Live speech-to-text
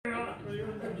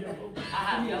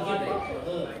I know,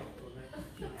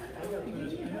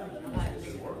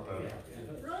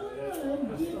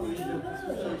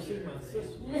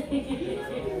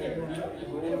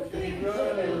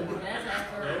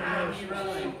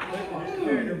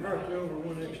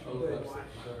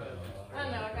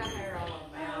 I got hair all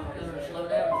on my slow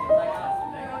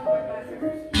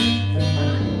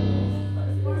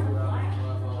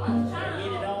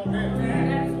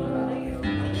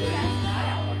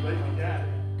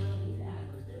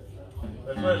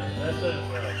That's a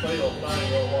fatal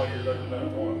thing while you're looking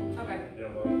at one. Okay. Yeah,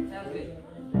 Sounds good.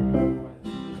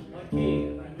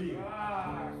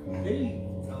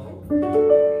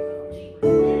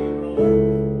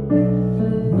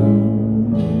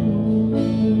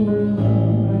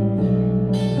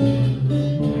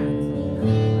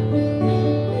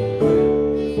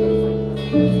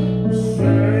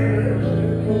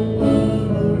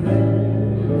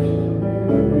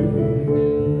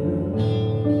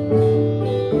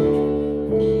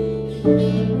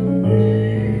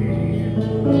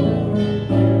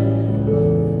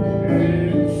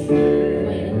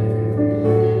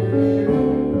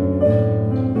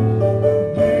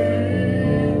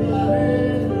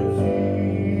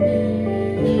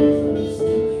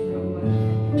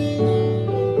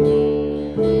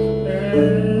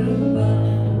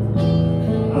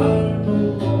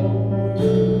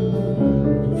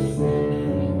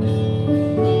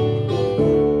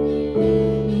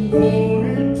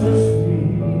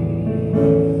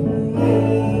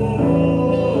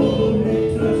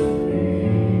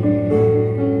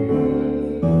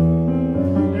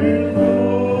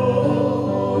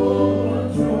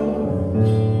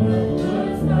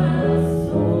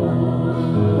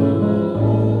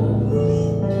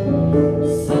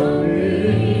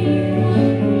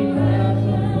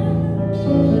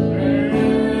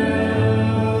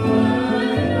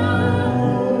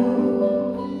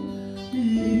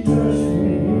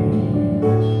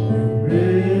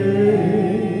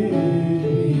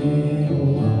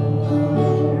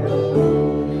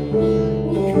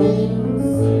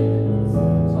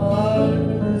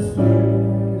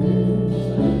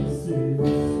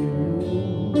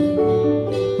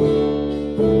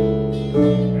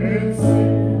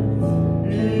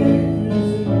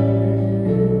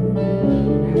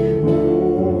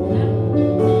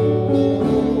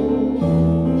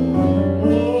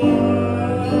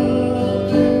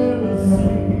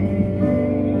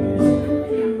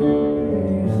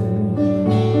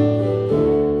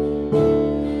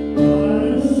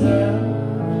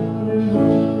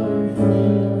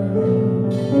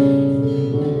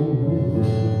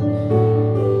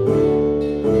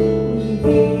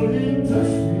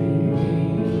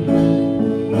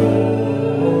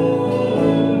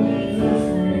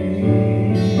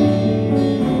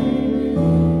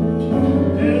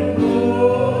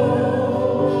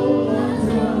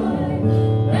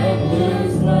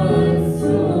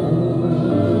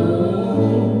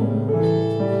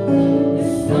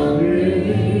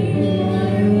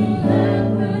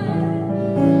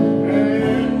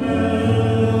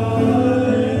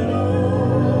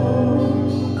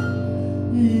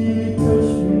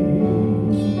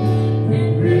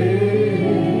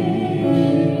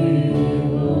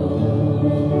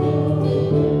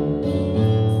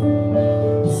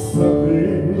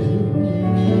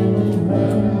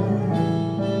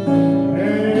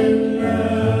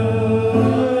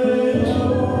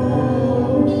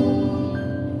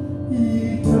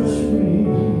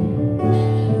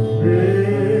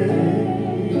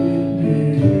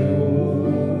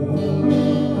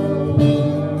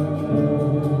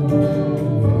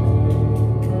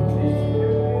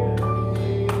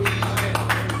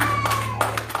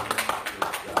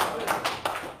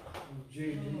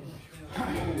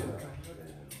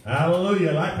 Hallelujah.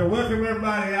 I'd like to welcome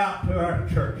everybody out to our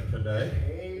church today.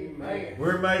 Amen.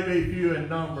 We're maybe few in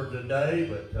number today,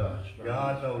 but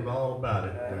God knows all about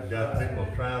it. We've got people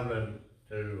traveling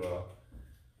to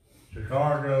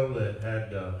Chicago that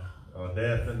had a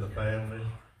death in the family.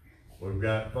 We've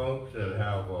got folks that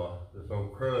have this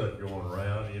old crud going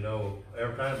around. You know,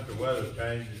 every time the weather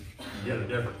changes, you get a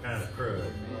different kind of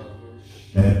crud.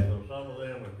 And so some of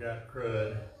them have got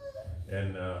crud,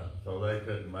 and so they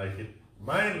couldn't make it.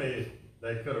 Mainly,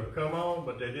 they could have come on,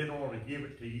 but they didn't want to give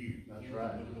it to you. That's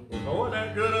right. So wasn't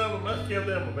that good of them? Let's give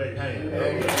them a big hand.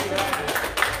 Amen. Let's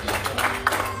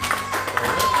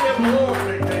give them a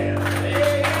big hand.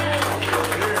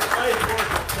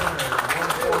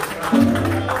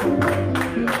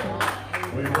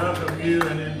 We welcome you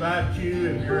and invite you,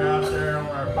 if you're out there on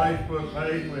our Facebook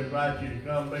page, we invite you to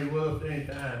come be with us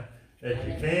anytime that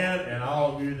you can. And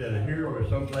all of you that are here, we're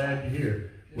so glad you're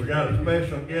here. We got a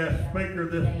special guest speaker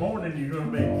this morning. You're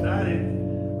going to be excited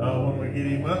when we get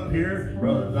him up here.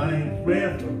 Brother Zane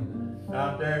Smith from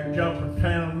out there in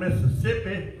Jumpertown,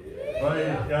 Mississippi.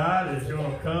 Praise God, is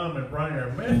going to come and bring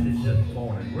our message this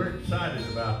morning. We're excited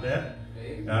about that.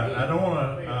 I don't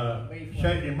want to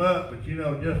shake him up, but you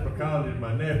know, just because he's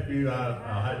my nephew, I'll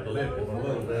have to lift him a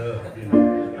little bit up, you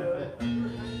know.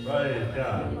 Praise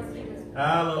God.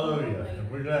 Hallelujah.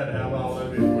 And we're glad to have all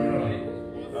of you. We're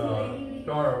going to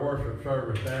start our worship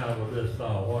service now with this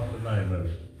song. What's the name of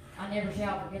it? I never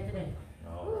shall forget the day.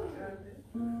 All right.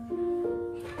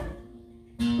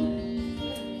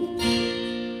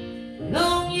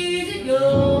 Long years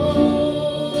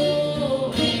ago,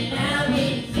 when out in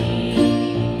the sea,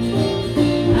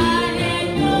 I had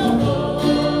no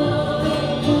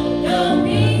hope, no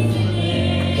peace to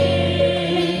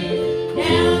live.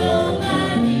 Down on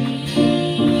my knees,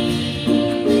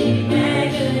 in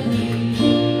agony,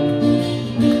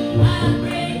 I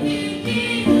prayed to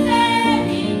Jesus and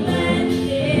He gladly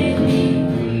set me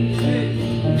free.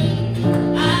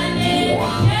 I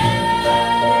never shall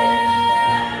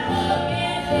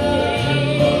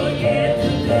forget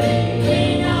the day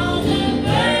when all the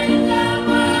burdens of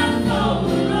my soul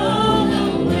were rolled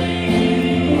away.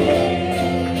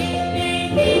 It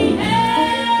made me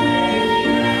happy,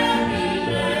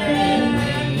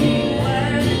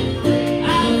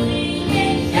 I'll sing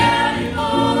and shout it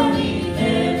for He's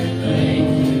everything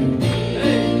to me.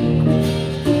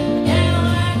 Now I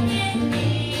can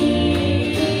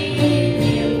hear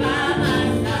Him by my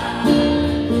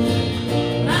side.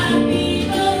 My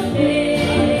people say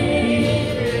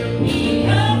He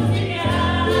comes to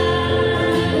guide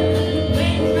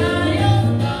when trials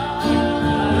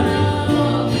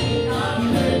come, He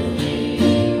conquers me.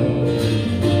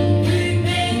 Through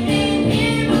faith in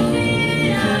Him, I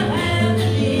see I'll have the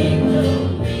victory.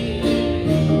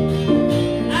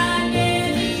 I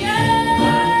never shall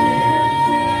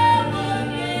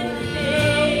forget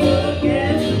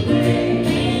the day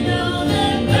when all the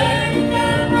burdens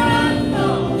of my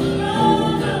soul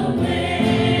rolled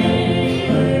away.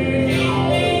 It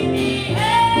made me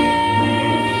happy,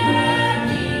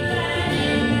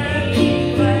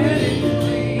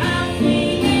 I'll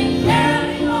sing and shout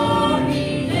it for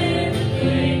He's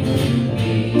everything to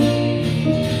me.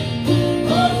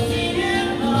 Oh, sinner,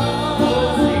 oh,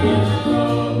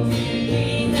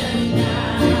 Jesus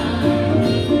died,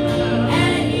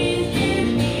 and His dear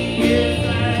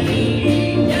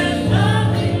feet just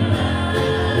something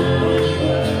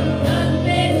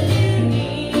confess to me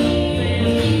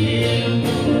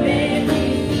every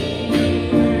sin.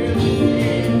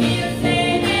 He'll say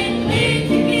that clean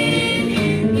to give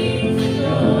you peace and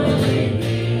joy with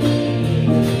me.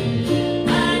 I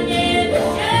never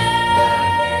shall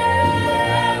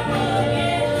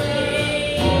forget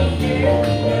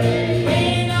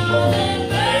when all the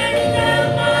burdens of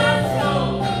my soul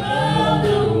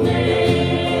rolled away.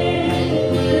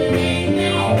 It made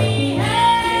me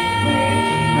happy,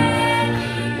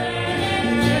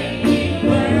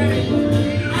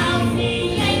 I'll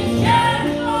sing and shout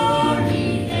for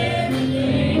He's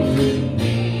everything to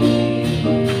me.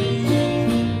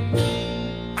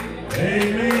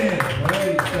 Amen.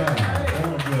 Praise God.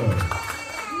 Going good.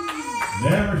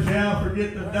 Never shall forget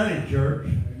the day, church.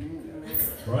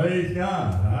 Praise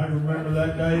God. I remember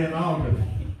that day in August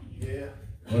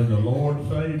when the Lord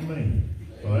saved me.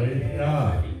 Praise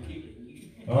God.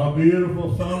 A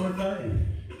beautiful summer day.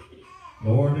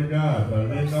 Glory to God. But I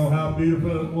didn't know how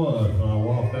beautiful it was when I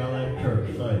walked down that church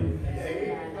saved.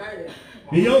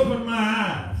 He opened my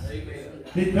eyes.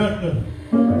 He took the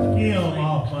skin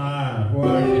off my eyes where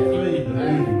I could see the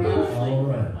beauty all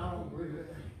around.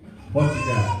 What you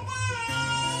got?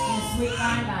 In a sweet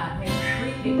bye-bye,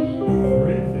 page 350.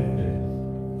 350.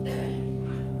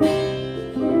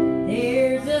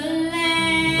 There's a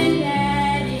land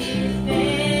that is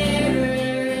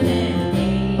fairer than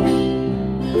day,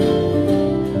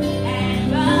 and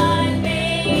by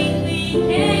faith we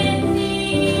can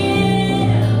see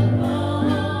it afar.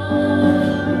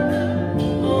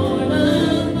 For the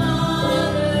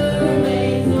Father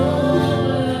waits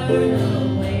over the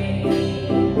way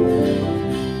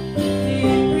to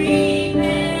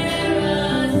prepare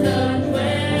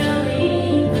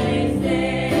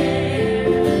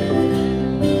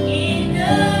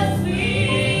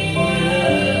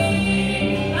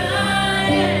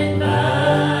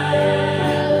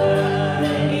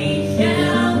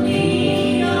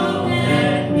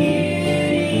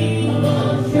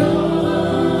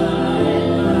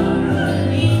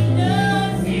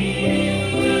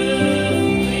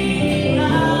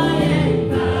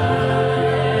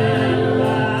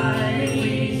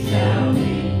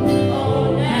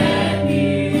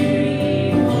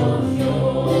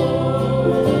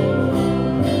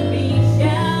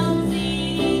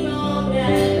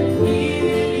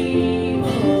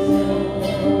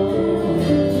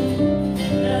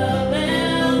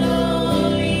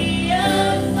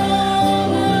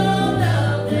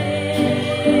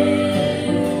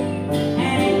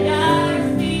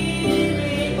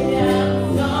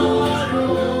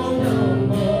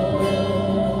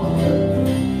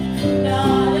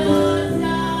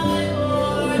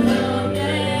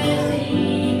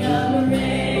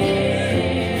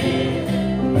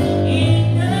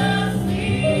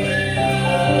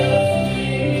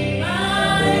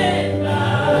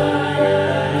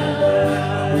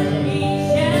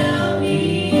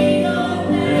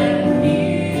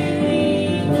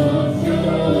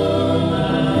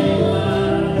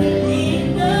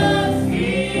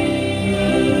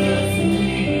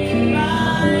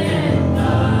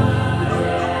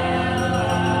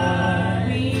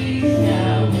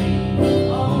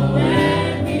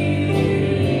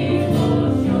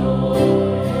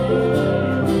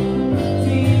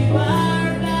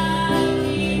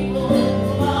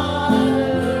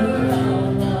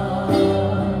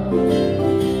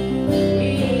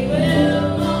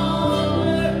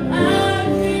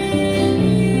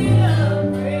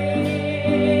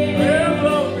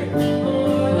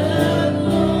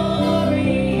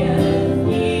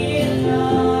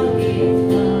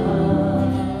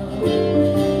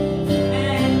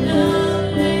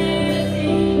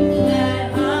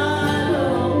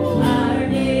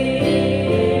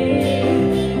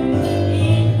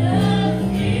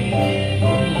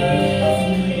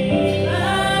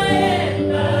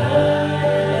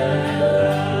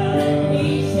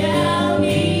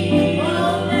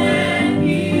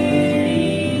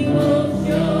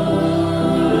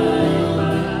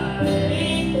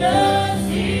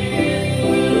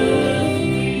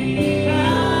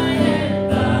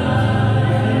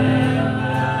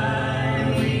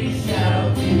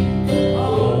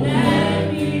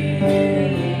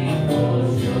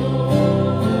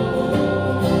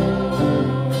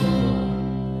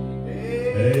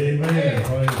Amen.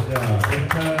 Praise God. This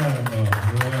time,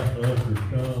 we'll ask the ushers to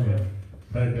come and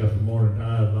take us the morning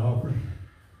tithes and offerings.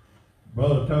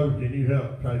 Brother Toad, can you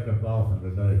help take us the offering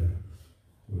today?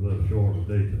 We're a little short of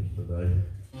deacons today.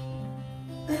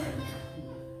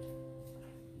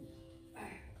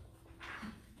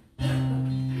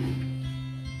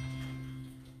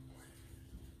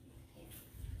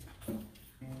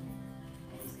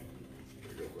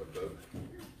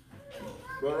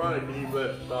 Brother Ronnie, can you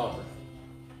bless the offering?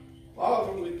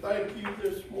 Father, we thank you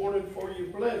this morning for your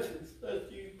blessings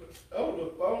that you bestowed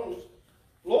upon us.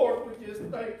 Lord, we just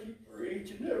thank you for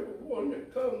each and every one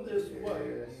that come this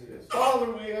way.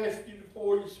 Father, we ask you to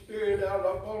pour your spirit out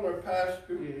upon our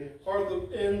pastor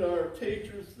and our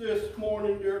teachers this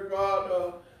morning, dear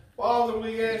God. Father,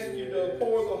 we ask you to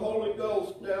pour the Holy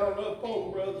Ghost down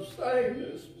upon Brother Sam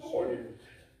this morning.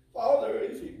 Father,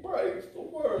 as he breaks the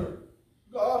word,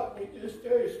 God, we just ask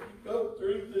you to go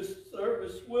through this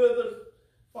service with us.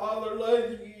 Father, lay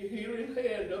your healing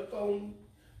hand upon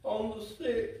the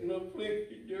sick and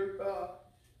afflicted, dear God.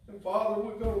 And Father,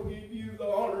 we're going to give you the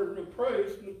honor and the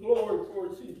praise and the glory for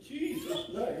us. In Jesus'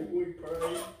 name we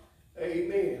pray.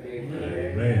 Amen. Amen.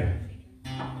 Amen.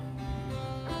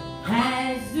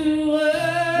 As the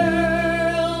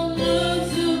world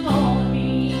looks upon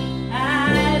me,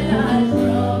 as I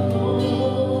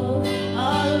struggle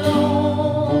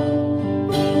alone,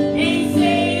 they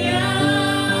say I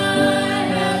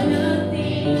have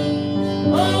nothing.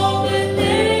 Oh, but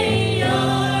they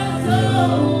are so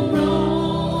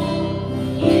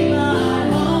wrong. In my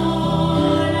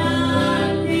heart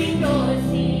I'm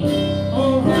rejoicing.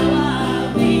 Oh, how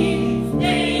I wish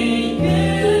they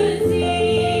could see.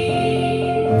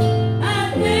 I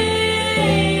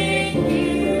thank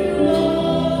you,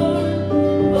 Lord,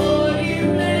 for your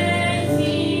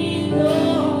blessings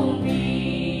on me.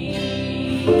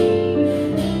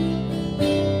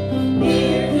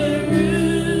 There's a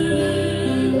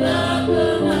roof up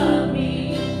above me.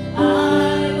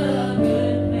 I've a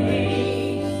good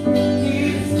place to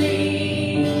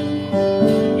sleep.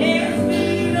 There's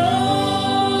food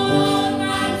on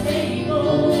my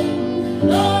table.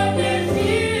 Lord, there's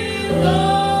shoes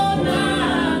on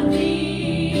my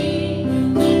feet.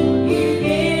 You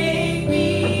gave me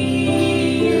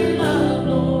your love,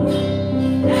 Lord,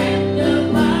 and a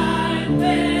fine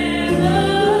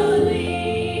family.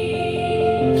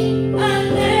 I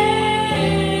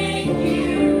thank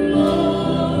you,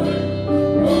 Lord,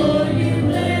 for your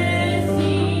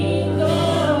blessings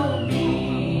on me.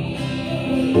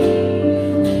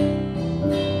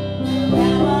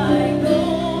 Now I know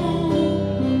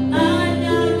I'm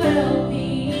not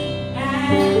wealthy,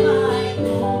 and my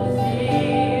goals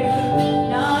they're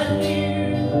not new.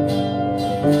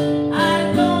 I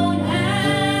don't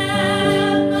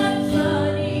have much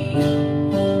money,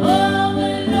 oh,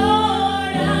 but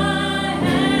Lord, I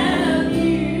have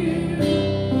you.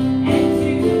 And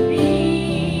to me,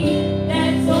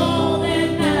 that's all that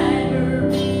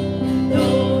matters.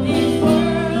 Though this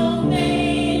world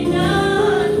may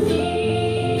not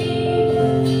see,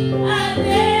 I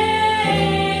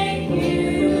thank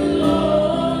you,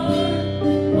 Lord,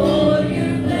 for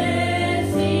your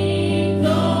blessings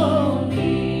on me.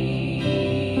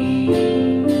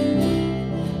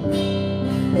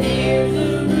 There's a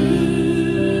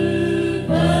roof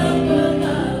up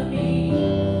above me.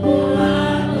 Oh,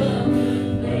 I'm a good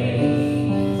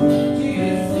place to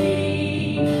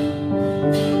sleep.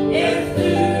 There's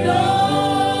food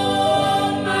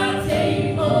on my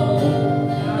table.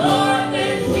 Lord,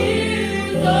 there's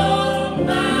shoes on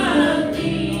my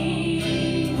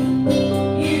feet.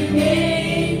 You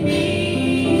gave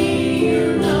me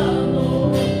your love,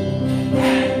 Lord,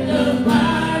 and a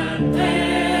fine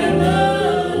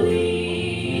family.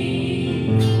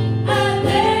 I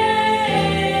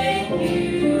thank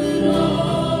you,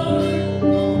 Lord,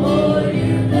 for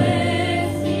your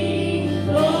blessings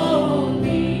on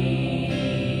me.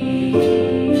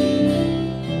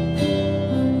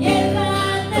 Yes, I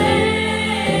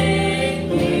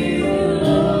thank you,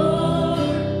 Lord,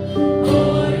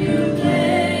 for your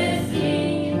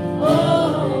blessings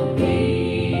on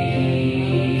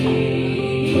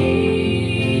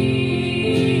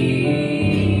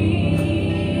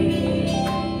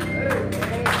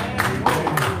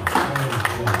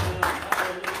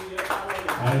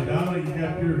Hey, Donna, you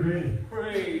got yours ready?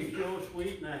 Praise your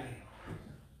sweet name.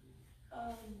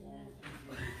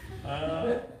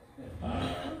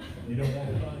 You don't want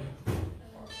to sing?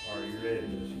 Are you ready?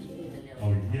 Oh,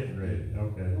 you're getting ready.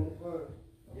 Okay.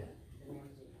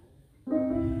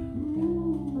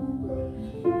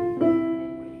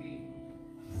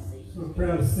 So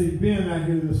proud to see Ben out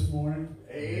here this morning.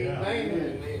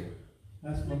 Amen.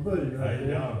 That's my buddy right Hey,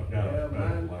 there. John's got a Yeah, special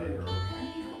mine like too. girl.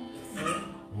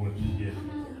 Once you get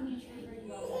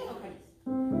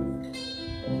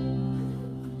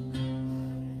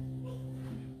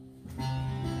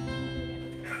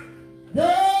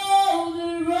Though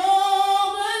the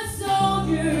Roman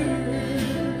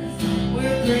soldiers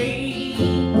were great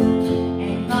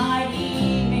and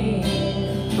mighty men,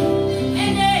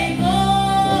 and they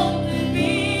fought the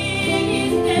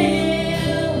biggest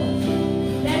nails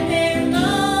that their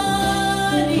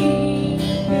money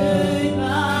could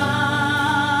buy,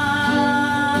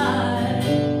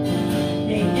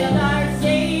 they nailed our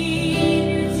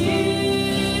Savior to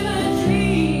a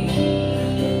tree.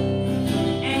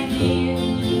 And then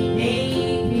they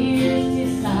pierced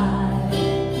his side.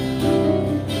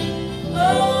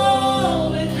 Oh,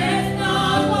 but that's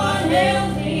not what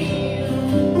held him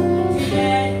to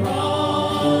that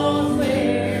cross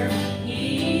where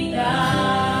he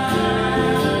died.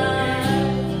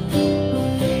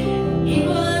 It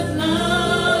was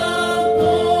love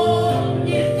for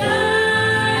this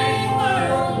dying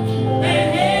world that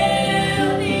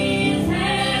held his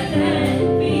hands and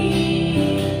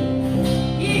feet.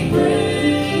 He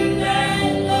proved that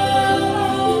love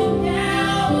on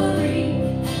Calvary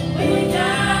when he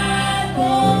died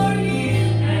for you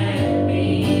and me.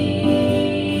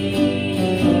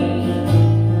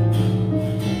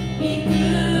 He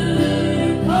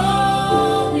could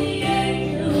call the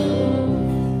angels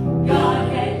God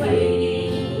had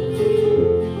waiting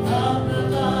up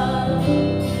above.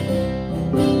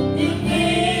 They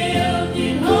held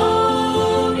him,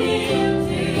 hold him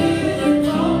to the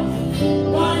cross.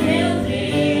 What held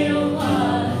him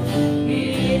was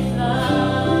his love.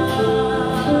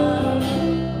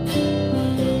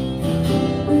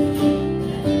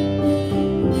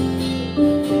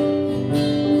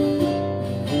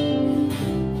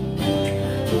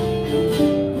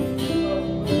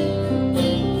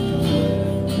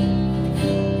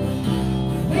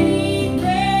 When he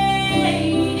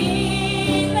prayed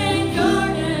in that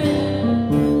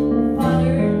garden,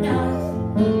 Father, not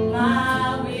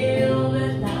my will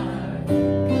but thine.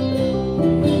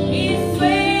 His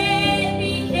sweat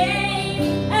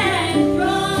became as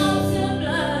drops of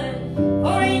blood,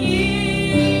 for he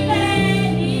knew that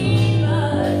he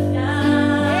must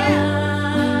die.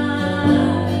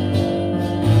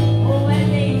 Oh, and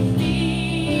they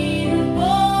smeared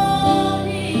upon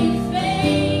his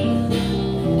face,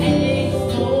 and they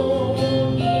stole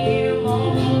him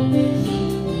on the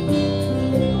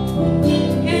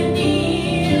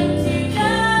condemned to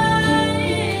die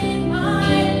in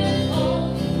mindless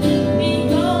hope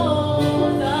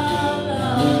because of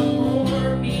love for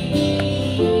me.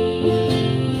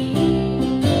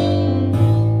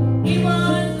 It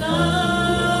was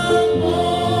love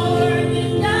for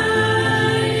this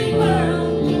dying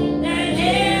world that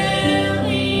held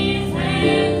his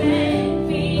hands and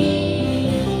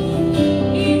feet.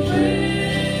 He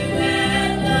proved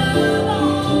that love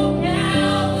on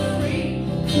Calvary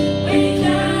when he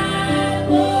died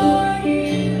for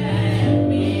you and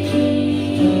me.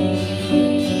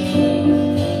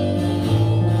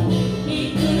 He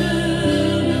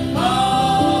could have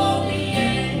called the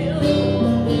angels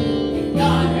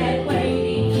God had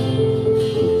waiting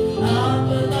up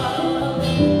above.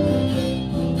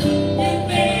 They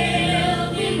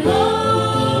failed him,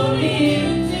 hold him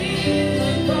to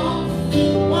the cross.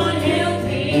 What held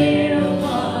him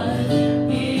was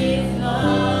his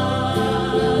love.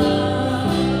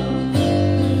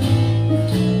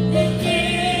 They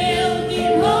failed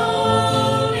him,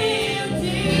 hold him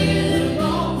to the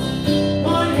cross.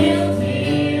 What held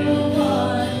him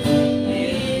was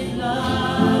his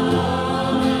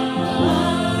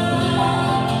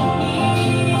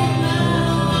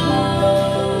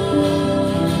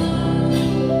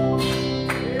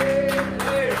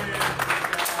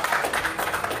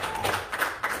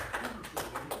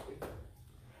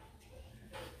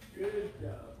Good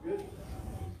job, good job.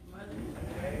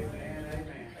 Amen,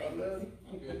 amen.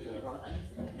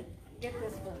 Get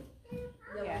this one.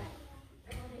 Yeah.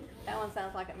 That one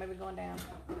sounds like it may be going down.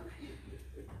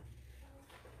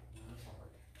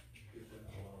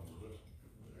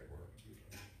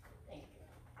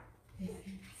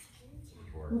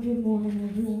 Well, good morning,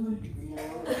 everyone.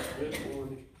 Good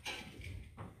morning.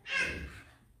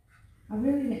 I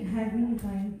really didn't have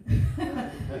anything,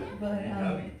 but you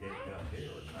know you can't come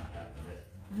here without having it.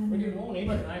 We didn't want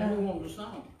anything, we wanted a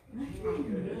song.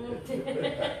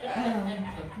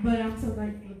 But I'm so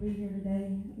thankful to be here today.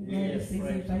 I'm glad to Yes, see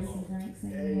praise some the faces Lord. I ain't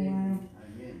seen in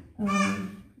a while.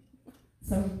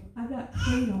 So I've got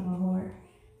clean on my heart,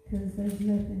 because there's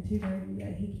nothing too dirty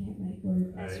that he can't make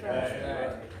work. That's Hey, right.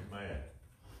 hey, man.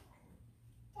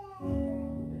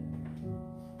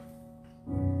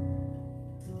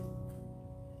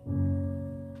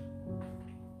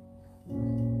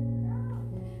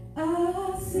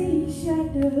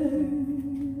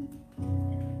 shattered,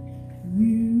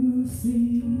 you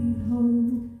see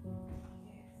hope.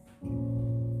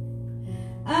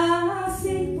 I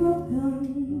see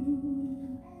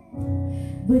broken,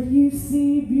 but you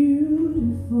see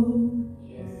beautiful.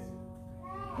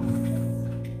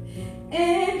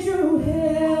 And you're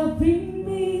helping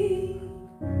me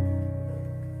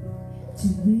to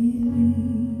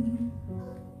believe.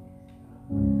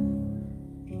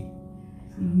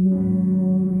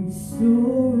 You're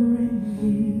restoring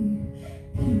me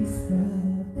piece by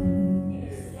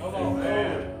piece. Come on,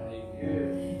 man.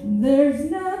 There's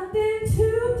nothing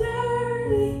too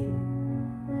dirty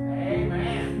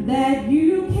Amen. that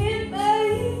you can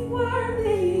make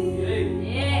worthy.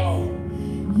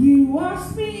 Yes. You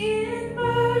wash me in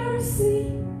mercy.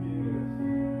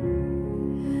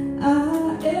 I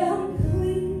am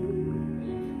clean.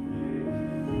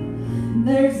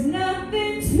 There's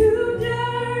nothing too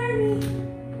dirty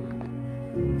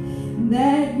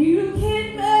that you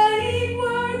can make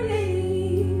worthy.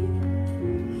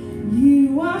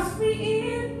 You wash me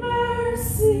in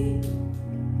mercy.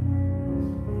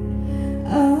 I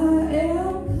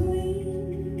am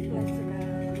clean. Bless her,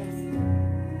 God. Bless her.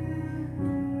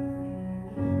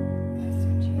 Bless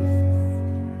her, Jesus.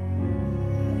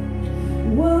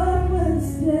 What was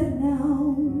dead now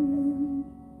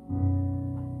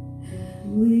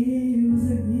lives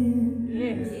again.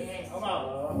 Yes. Come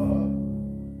on.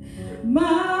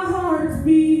 My heart's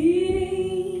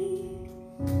beating,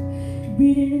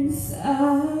 beating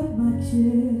inside my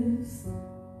chest.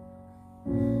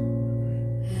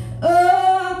 Oh,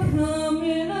 I'm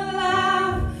coming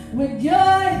alive with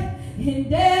joy and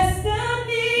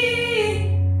destiny.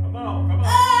 Come on, come on.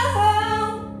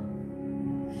 Oh,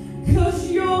 'cause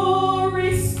you're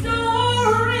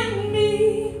restoring me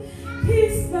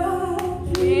piece by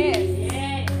piece.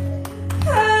 Yes.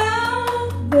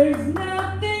 Oh, there's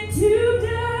nothing too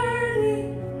dirty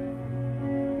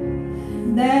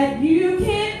that you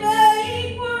can't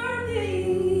make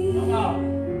worthy. Come on.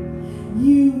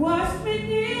 You wash me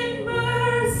in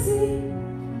mercy.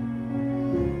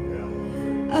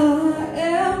 I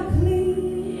am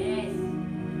clean. Yes.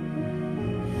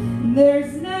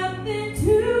 There's nothing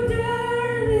too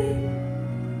dirty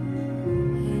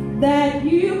that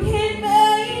you can't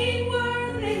make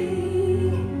worthy.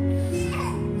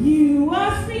 You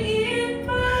wash me in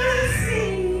mercy.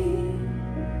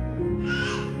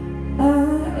 I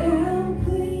am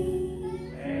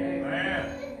clean. Amen.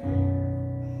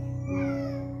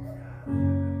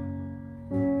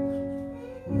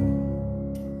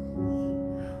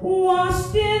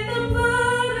 Washed in the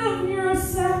blood of your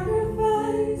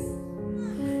sacrifice.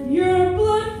 Your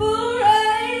blood flowed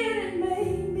and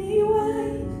made me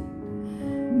white.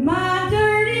 My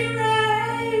dirty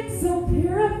rags so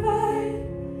purified.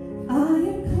 I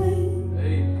am clean.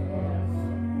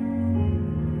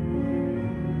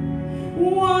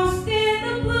 Washed in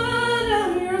the blood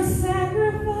of your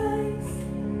sacrifice.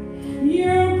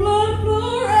 Your blood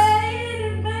flowed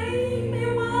and made me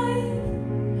white.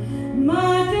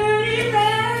 My dirty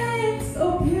rags so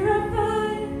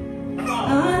purified.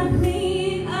 I'm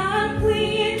clean, I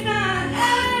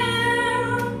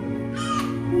am.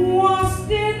 Washed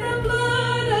in the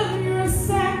blood of your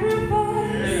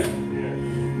sacrifice.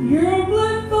 Your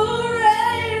blood flowed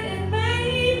and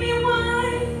made me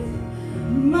white.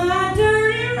 My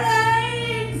dirty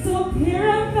rags so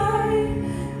purified.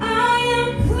 I am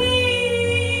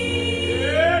clean.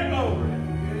 Yeah, glory.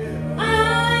 I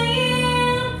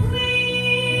am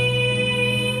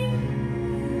clean.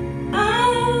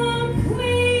 I'm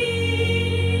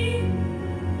clean.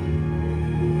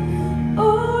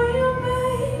 Oh, you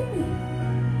made me.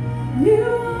 You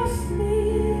washed me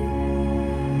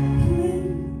clean.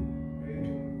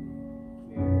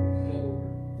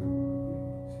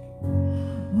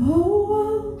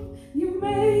 Oh, you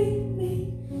made me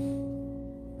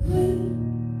clean.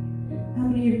 How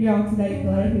many of y'all today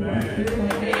glad you washed me clean?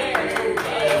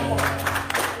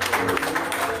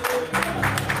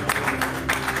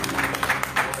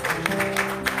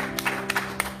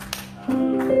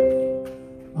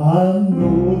 I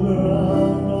know that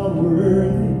I'm not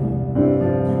worthy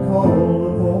to call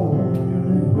upon your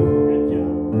name.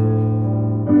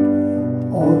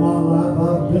 All my life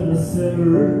I've been a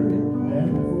sinner,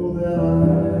 and for that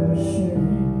I'm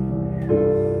ashamed.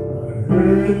 I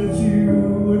heard that you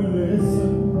would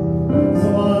listen, so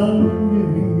I'm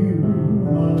giving you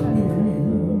my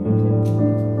name.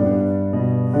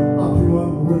 I'm too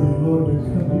unworthy, Lord, to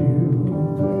come to you.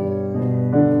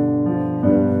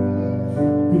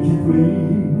 Could you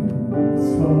please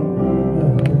come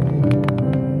down to me?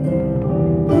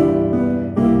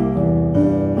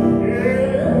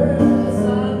 Yes,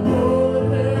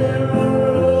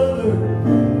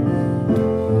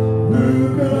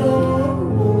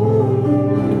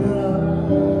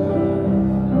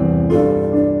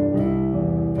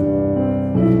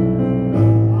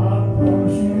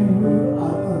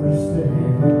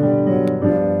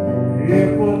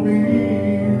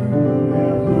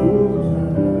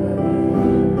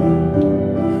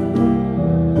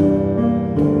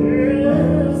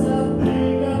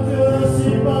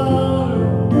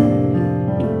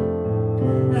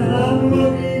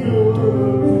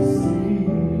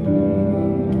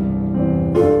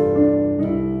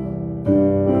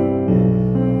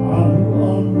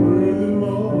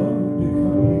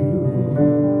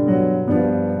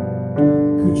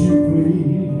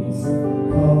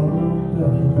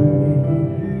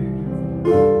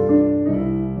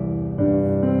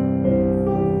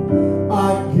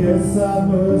 Yes, I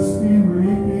must be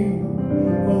reaping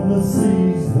from the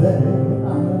seeds that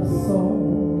I've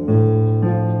sown.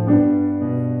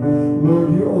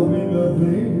 Lord, you owe me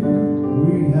nothing,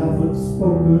 we haven't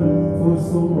spoken for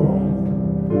so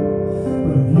long.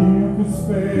 But if you could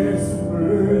spare some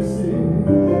mercy,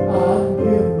 I'd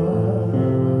give my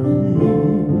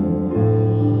plea.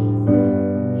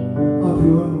 I'm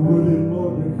too unworthy,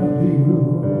 Lord, to come to you.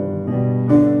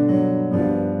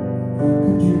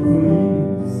 Could you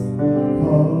please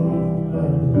come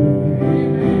and be?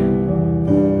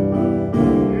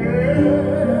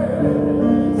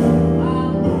 Yes, I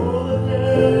know the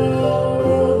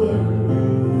devil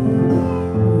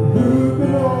who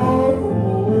can offer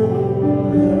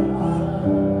more than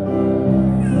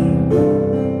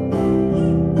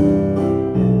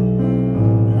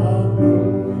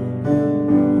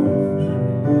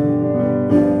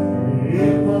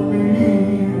if I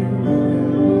believe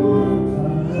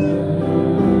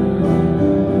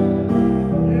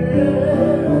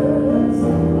yes, I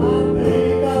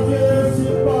think I just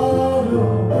hit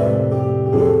bottom,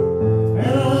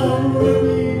 and I'm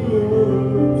really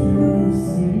good to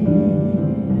see.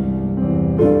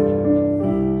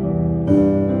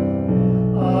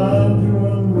 I'm too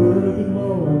unworthy,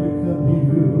 Lord, to come to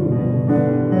you.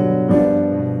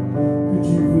 Could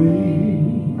you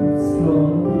please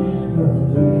come and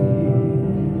me?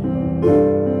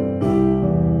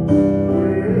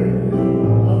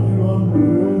 I'm too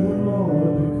unworthy,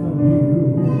 Lord, to come to you.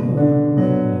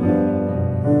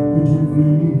 Could you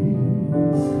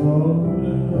please come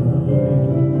and me?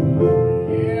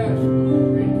 Yes,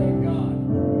 glory to God.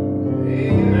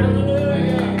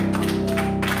 Hallelujah.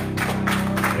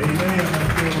 Amen.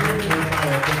 Let's give a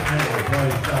big hand.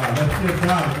 Praise God. Let's give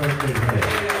God a great big hand.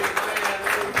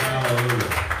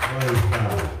 Hallelujah. Praise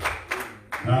God.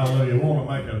 Hallelujah. I want to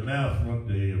make an announcement.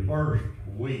 The first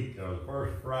week, or the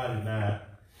first Friday night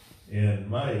in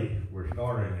May, we're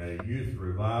starting a youth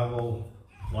revival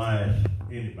 /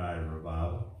 anybody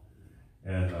revival.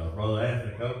 And Brother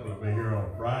Anthony Copeland will be here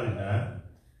on Friday night.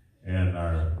 And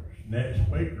our next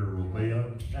speaker will be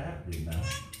on Saturday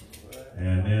night.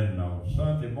 And then on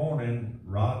Sunday morning,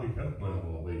 Robbie Copeland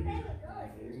will be here.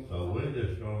 So we're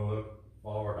just going to look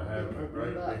forward to having a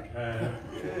great big time.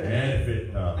 And if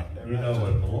it, you know,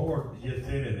 if the Lord gets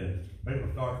in it and people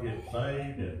start getting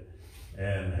saved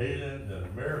and healings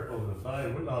and miracles and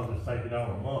things, we're not just taking on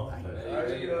a month.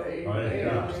 Praise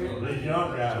God. These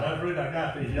young guys, that's the reason I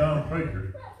got these young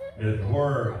preachers, is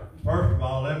where, first of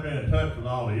all, they've been in touch with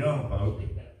all the young folks,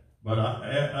 but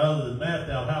other than that,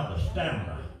 they'll have the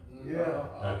stamina.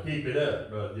 Keep it up,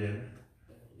 Brother Jimmy.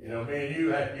 You know, me and you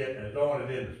have to get anointed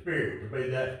in the spirit to be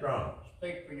that strong.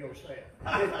 Speak for yourself.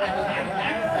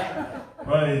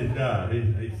 Praise God.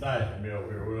 He's sashing me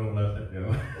over here. We don't let that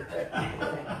go.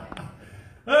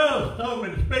 Oh, it's told me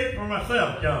to speak for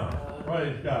myself, John.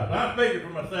 Praise God. I'm speaking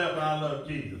for myself. I love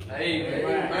Jesus.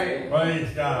 Amen. Praise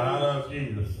God. I love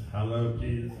Jesus. I love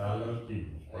Jesus. I love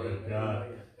Jesus. Praise God.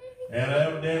 And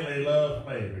evidently he loves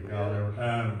me, because every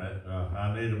time that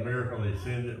I need a miracle, he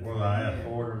sends it whether I ask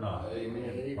for it or not.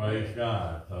 Amen. Praise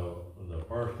God. So the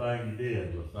first thing he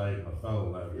did was save my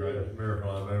soul. That was the greatest miracle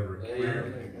I've ever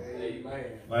experienced.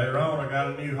 Amen. Later on, I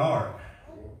got a new heart.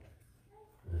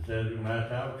 It says you're going to have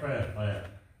to have a transplant.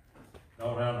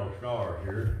 Don't have no scars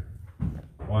here.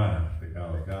 Why?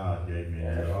 Because God gave me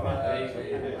a new heart.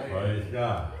 Amen. Praise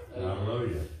God.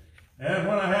 Hallelujah. And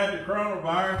when I had the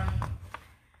coronavirus,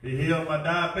 he healed my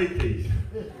diabetes.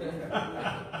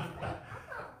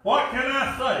 What can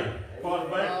I say for the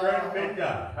great big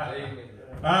God?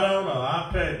 I don't know.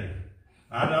 I'm telling you.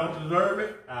 I don't deserve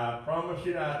it. I promise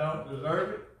you I don't deserve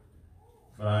it.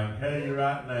 But I can tell you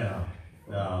right now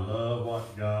that I love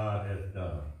what God has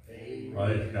done.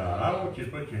 Praise God. I want you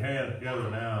to put your hands together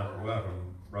now and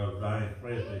welcome Brother James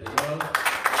Smith. Brother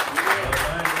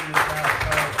James is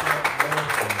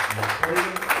our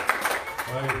freedom.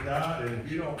 Praise God. And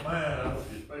if you don't mind, I want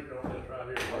you to speak on this right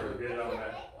here where we get on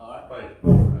that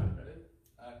Facebook right there.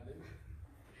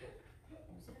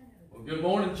 Well, good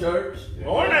morning, church.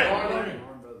 Morning.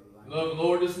 Love the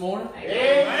Lord this morning.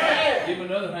 Amen. Give him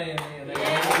another hand in. He's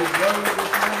worthy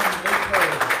this morning to be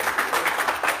praised.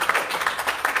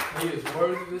 He is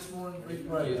worthy this morning to be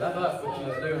praised. I like what you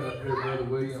was doing up here, Brother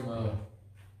William.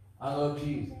 I love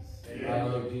Jesus. I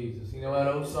love Jesus. You know that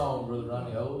old song, Brother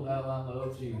Ronnie? Oh, how I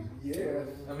love Jesus. Yes.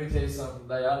 Let me tell you something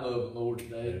today. I love the Lord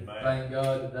today. Amen. Thank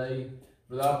God today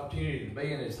for the opportunity to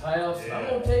be in His house. And I'm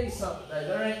going to tell you something today.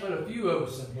 There ain't but a few of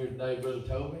us in here today, Brother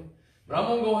Toby. But I'm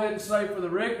going to go ahead and say for the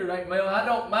record, Mel, I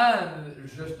don't mind that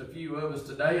there's just a few of us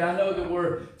today. I know that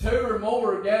we're 2 or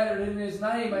more gathered in His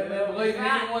name. Amen. Believe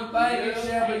any one thing, it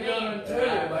shall be done unto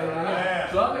Him. Amen.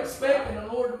 So I'm expecting the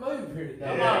Lord to move here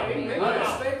today. I'm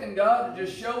expecting God to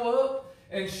just show up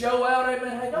and show out.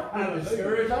 Amen. Hey, don't be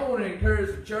discouraged. I want to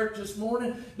encourage the church this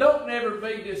morning. Don't never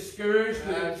be discouraged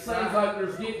because it seems like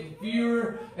there's getting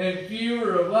fewer and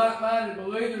fewer of like-minded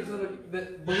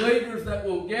believers that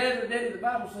will gather. Daddy, the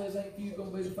Bible says ain't few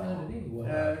going to be to find it anyway.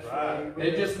 That's right.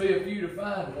 There'd just be a few to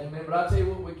find it. Amen. But I tell you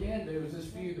what we can do is this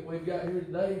few that we've got here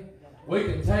today, we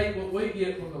can take what we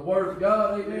get from the Word of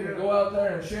God, amen, and go out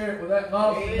there and share it with that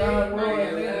lost and dying world,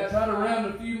 amen, and try to round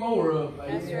a few more up,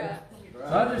 amen. That's right.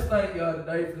 So I just thank God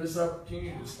today for this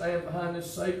opportunity to stand behind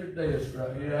this sacred desk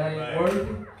right here. I ain't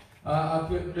worthy. I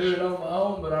couldn't do it on my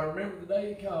own, but I remember the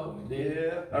day He called me, didn't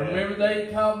He? I remember the day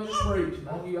He called me to preach, and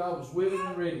I knew I was willing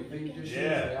and ready. If He just used me,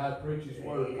 I'd preach His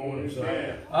Word for Him. So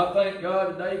I thank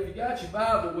God today. If you got your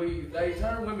Bible with you today,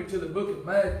 turn with me to the book of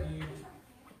Matthew,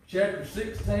 chapter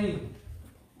 16.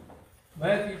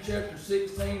 Matthew chapter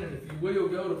 16, and if you will,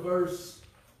 go to verse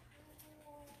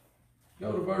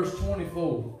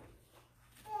 24.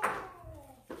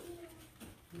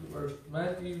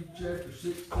 Matthew chapter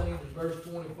 16 and verse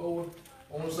 24.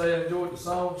 I want to say I enjoyed the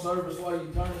song service while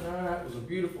you turning there. That was a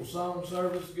beautiful song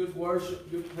service, good worship,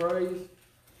 good praise.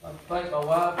 I thank my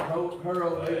wife for her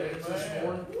obedience this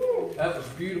morning. That was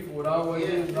beautiful. It always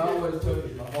is. It always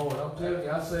touches my heart. I'm telling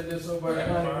you, I said this over at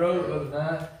County Road the other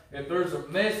night. If there's a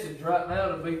message right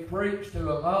now to be preached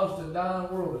to a lost and dying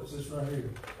world, it's this right here.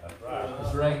 That's right.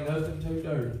 Because there ain't nothing too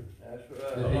dirty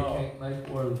that He can't make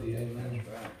worthy. Amen.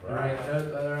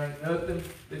 There ain't nothing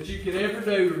that you could ever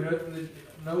do, or nothing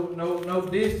that, no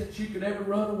distance you could ever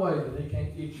run away that He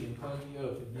can't get you and clean you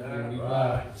up and give you a new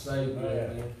life and save you.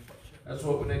 Amen. That's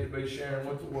what we need to be sharing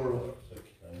with the world.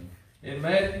 In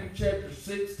Matthew chapter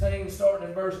 16, starting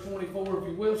in verse 24, if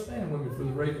you will, stand with me for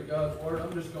the reading of God's Word.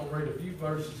 I'm just going to read a few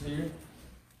verses here.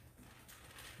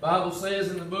 The Bible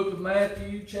says in the book of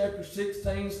Matthew chapter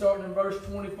 16, starting in verse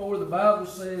 24, the Bible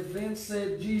says, Then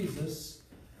said Jesus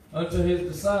unto His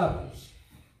disciples,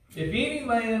 If any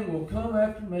man will come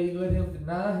after me, let him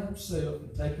deny himself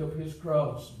and take up his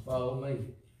cross and follow me.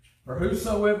 For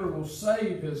whosoever will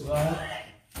save his life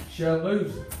shall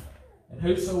lose it. And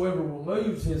whosoever will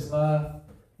lose his life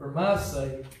for my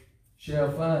sake shall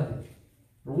find it.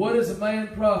 For what is a man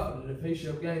profited if he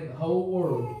shall gain the whole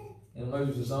world and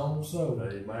lose his own soul?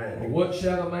 Amen. Or what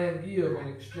shall a man give in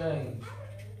exchange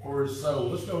for his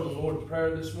soul? Let's go to the Lord in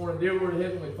prayer this morning. Dear Lord,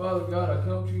 Heavenly Father, God, I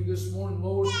come to you this morning,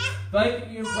 Lord,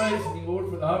 thanking you and praising you, Lord,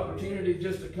 for the opportunity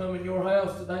just to come in your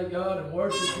house today, God, and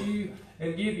worship you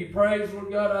and give you praise,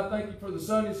 Lord God. I thank you for the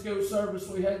Sunday school service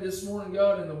we had this morning,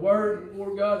 God, and the word,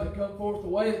 Lord God, that come forth the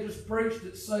way it just preached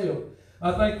itself.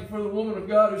 I thank you for the woman of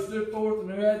God who stood forth and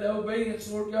who had the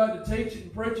obedience, Lord God, to teach it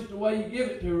and preach it the way you give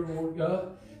it to her, Lord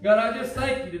God. God, I just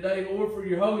thank you today, Lord, for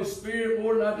your Holy Spirit,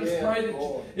 Lord, and I just pray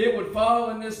that it would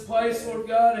fall in this place, Lord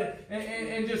God,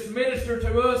 and just minister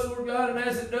to us, Lord God, and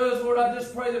as it does, Lord, I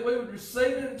just pray that we would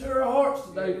receive it into our hearts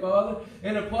today, Father,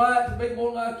 and apply it to be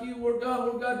more like you, Lord God.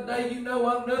 Lord God, today you know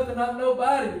I'm nothing, I'm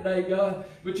nobody today, God,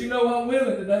 but you know I'm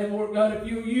willing today, Lord God. If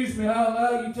you'll use me, I'll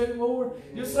allow you to, Lord.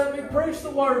 Just let me preach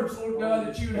the words, Lord God,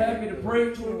 that you would have me to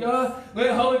preach, Lord God.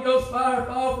 Let Holy Ghost fire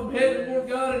fall from heaven, Lord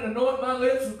God, and anoint my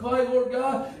lips with clay, Lord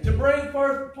God, to bring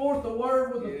forth the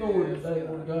word with authority today,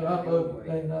 Lord God. I love you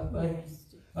today, and I thank you.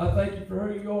 I thank you for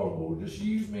who you are, Lord. Just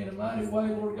use me in a mighty way,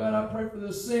 Lord God. I pray for the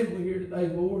assembly here today,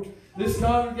 Lord. This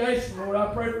congregation, Lord.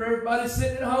 I pray for everybody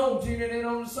sitting at home, tuning in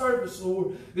on the service,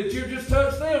 Lord, that you just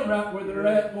touch them right where they're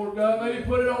at, Lord God. Maybe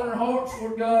put it on their hearts,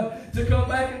 Lord God, to come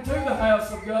back into the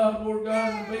house of God, Lord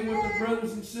God, and be with their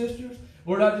brothers and sisters.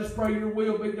 Lord, I just pray your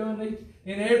will be done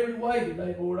in every way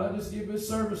today, Lord. I just give this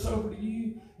service over to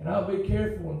you, and I'll be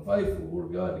careful and faithful,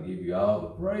 Lord God, to give you all the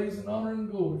praise and honor and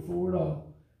glory for it all.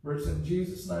 For it's in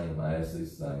Jesus' name I ask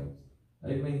these things.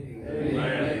 Amen.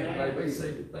 Amen. Amen. Be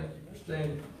seated. Thank you for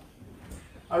standing.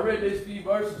 I read these few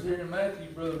verses here in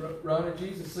Matthew, Brother Ronnie.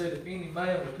 Jesus said, if any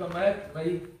man will come after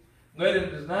me, let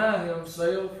him deny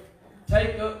himself,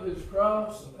 take up his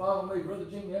cross, and follow me. Brother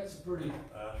Jimmy, that's a pretty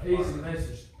easy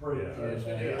message to preach.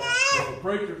 If a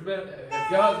preacher's if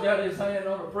God's got his hand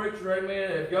on a preacher,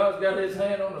 amen, if God's got his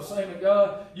hand on the saint of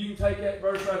God, you can take that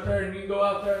verse right there and you can go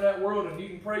out there in that world and you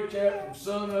can preach out from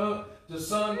sun up to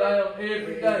sundown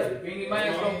every day. If any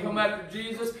man's going to come after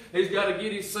Jesus, he's got to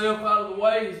get himself out of the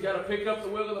way. He's got to pick up the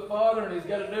will of the Father, and he's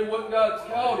got to do what God's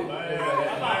called him to do.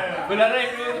 But that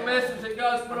ain't really the message that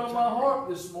God's put on my heart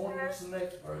this morning. It's the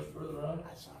next verse, Brother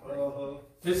Ronnie.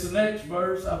 It's the next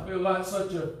verse. I feel like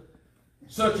such a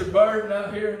Such a burden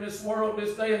out here in this world,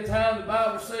 this day and time. The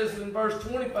Bible says in verse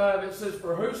 25, it says,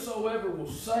 "For whosoever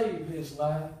will save his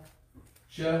life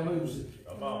shall lose it.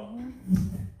 Come on.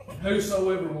 And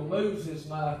whosoever will lose his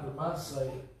life for my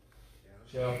sake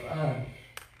shall find it."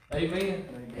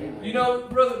 Amen. You know,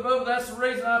 Brother Bubba, that's the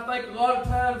reason I think a lot of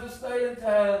times this day and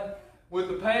time, with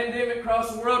the pandemic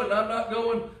across the world, and I'm not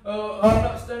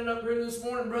standing up here this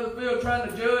morning, Brother Phil, trying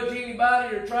to judge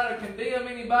anybody or trying to condemn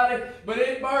anybody, but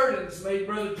it burdens me,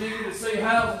 Brother Jimmy, to see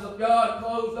houses of God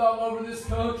closed all over this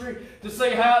country, to see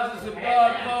houses of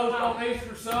God closed on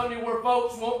Easter Sunday where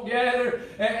folks won't gather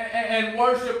and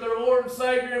worship their Lord and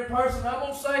Savior in person. I'm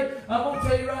going to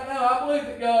tell you right now, I believe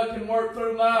that God can work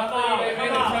through life, amen, and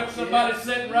touch somebody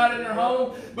sitting right in their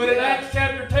home. But in Acts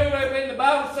chapter 2, amen, the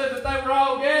Bible says that they were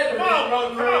all gathered. Amen.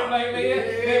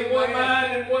 In one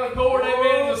mind and one accord,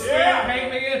 amen. The Spirit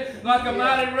came in like a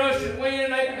mighty rushing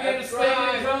wind. They began to speak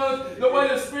in tongues the way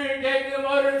the Spirit gave them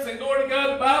utterance. And glory to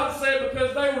God, the Bible said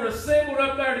because they were assembled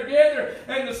up there together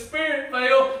and the Spirit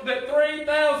fell, that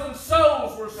 3,000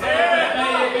 souls were saved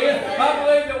that day. Amen. I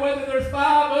believe that whether there's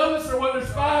 5 of us or whether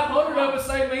there's 500 of us,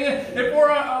 amen, if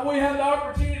we have the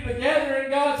opportunity to gather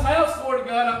in God's house, glory to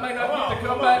God, I may not get to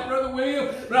come back, Brother William,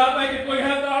 but I think if we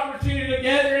have the opportunity to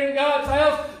gather in God's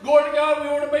house, glory to God, we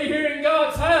want to be here in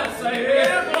God's house,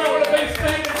 amen. We want to be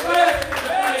standing fast.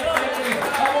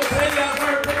 I'm going to tell you, I've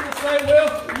heard people say, well,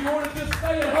 you want to just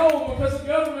stay at home because the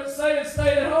government's saying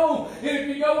stay at home. And if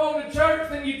you go on to church,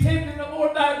 then you're tempting the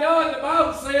Lord thy God. The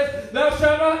Bible says, thou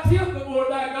shalt not tempt the Lord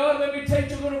thy God. Let me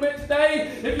teach you a little bit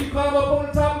today. If you climb up on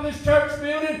the top of this church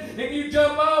building and you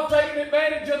jump off, taking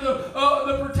advantage of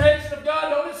the protection of God,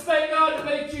 don't expect God to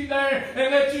meet you there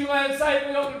and let you land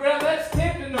safely on the ground. That's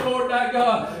tempting the Lord thy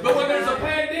God. But when there's a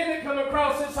pandemic come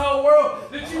across this whole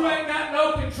world that you ain't got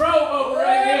no control over,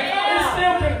 amen, it's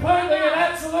still completely and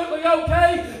absolutely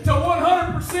okay to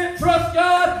 100% trust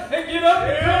God and get up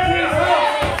and come to His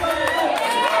house.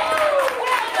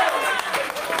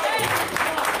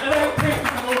 And I'm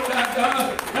thinking, Lord thy God,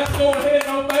 let's go ahead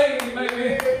and obey Him,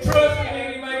 amen. Trust in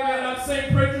Him, amen. I've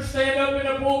seen preachers stand up in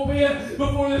a pulpit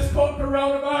before this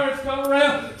coronavirus come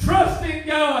around. Trust in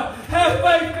God. Have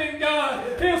faith in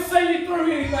God. He'll see you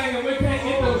through anything, and we can't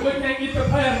get the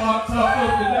padlocks off of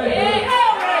today.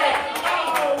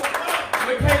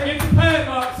 We can't get the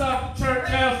padlocks off the church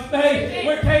house today.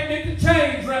 We can't get the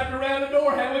chains wrapped around the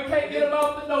door handle. We can't get them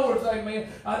off the doors, amen.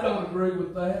 I don't agree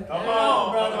with that. Come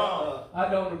on, brother. I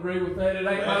don't agree with that. It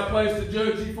ain't my place to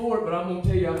judge you for it, but I'm going to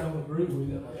tell you I don't agree with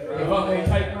it. If I'm going to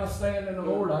take my stand in the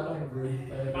Lord, I don't agree with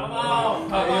that. Come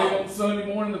on. I believe on Sunday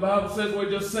morning, the Bible says we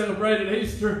just celebrated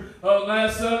Easter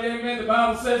last Sunday, amen. The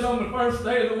Bible says on the first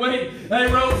day of the week, they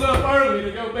rose up early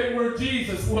to go be where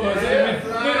Jesus was, amen.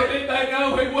 Little did they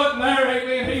know He wasn't there,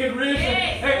 amen. He had risen,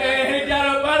 and He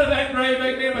got up out of that grave,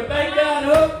 amen. But they got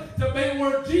up to be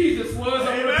where Jesus was. I'm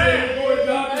going to tell you the Word of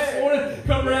God this morning.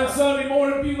 Come around Sunday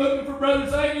morning, if you're looking for Brother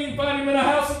Zane, you can find him in the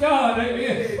house of God,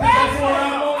 amen. That's where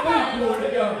I'm going to be, glory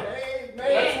to God.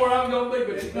 That's where I'm going to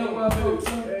be, but you know why folks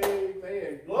say?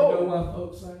 You know why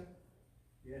folks say?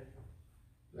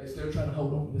 They're still trying to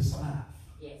hold on to this life.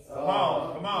 Yes. Come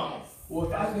on, come on. Yes. Well,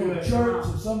 if I go to church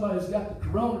and somebody's got the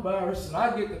coronavirus and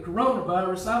I get the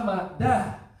coronavirus, I might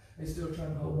die. They're still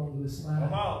trying to hold on to this life.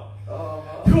 Come on.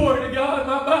 Glory to God.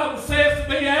 My Bible says to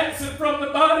be absent from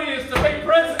the body is to be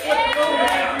present with the Lord.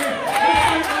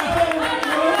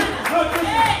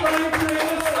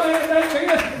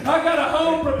 I got a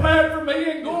home prepared for me,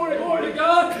 and glory to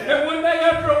God. And one day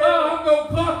after a while, I'm going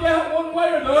to clock out one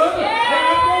way or the other. And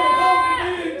I'm going home to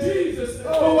be in Jesus.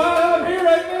 But while I'm here,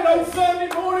 amen, on Sunday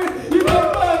morning, you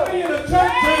better find me in a church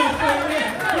house, amen.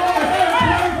 God, have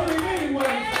prayer for me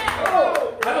anyway.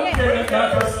 I don't care if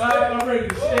I first life. I'm ready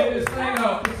to shake this thing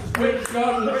off. This is quick as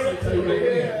God listens to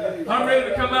me. I'm ready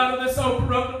to come out of this old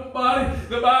corruptible body.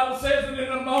 The Bible says that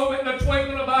in a moment, in a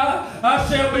twinkling of an eye, I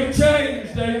shall be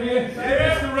changed. Amen. If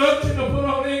it's corruption, I'll put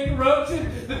on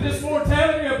incorruption. That this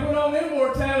mortality, I'll put on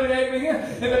immortality. Amen.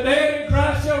 And the dead in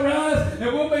Christ shall rise,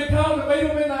 and we'll be called to meet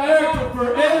them in the air to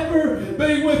forever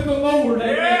be with the Lord.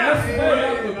 Amen. That's the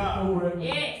day I'm looking for. Amen.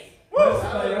 Yes. That's the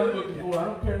day I'm looking for. I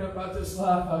don't care nothing about this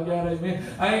life I got, amen.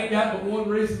 I ain't got but one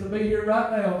reason to be here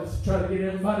right now is to try to get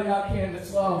everybody I can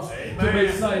that's lost to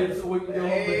be saved so we can go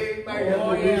on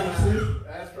and business here.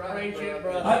 That's right,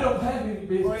 brother. I don't have any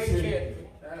business here.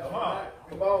 Come on.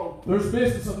 Come on. There's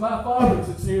business of my Father's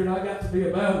that's here, and I got to be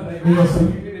about it, amen. So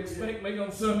you can expect me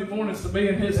on Sunday mornings to be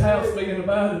in His house being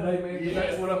about it, amen, because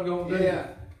that's what I'm going to do. Yeah.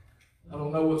 I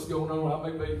don't know what's going on. I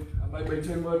may be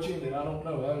too much in it. I don't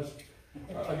know.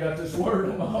 I got this word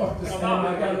in my heart this morning.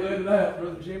 I got to let it out,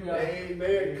 Brother Jimmy.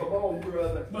 Amen. Come on,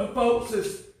 brother. But folks,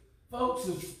 as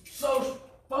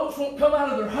folks won't come out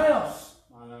of their house.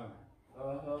 I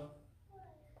know.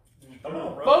 Come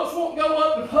on, brother. Folks won't go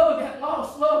up and hug that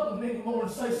lost loved one anymore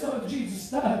and say, son,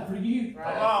 Jesus died for you. Come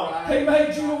on. He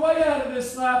made you a way out of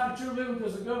this life that you're living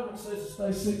because the government says to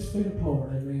stay 6 feet apart.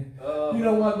 Amen. You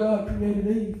know why God created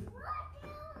Eve?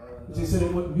 Because he said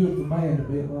it wasn't good for man to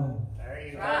be alone.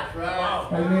 That's right.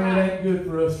 Amen. It ain't good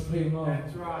for us to be alone.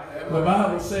 That's right. The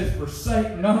Bible says,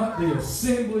 forsake not the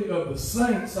assembly of the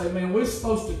saints. Amen. We're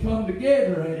supposed to come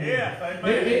together. Amen. Yes,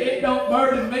 amen. It don't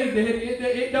burden me.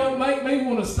 It don't make me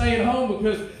want to stay at home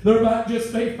because there might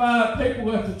just be 5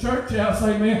 people at the church house.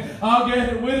 Amen. I'll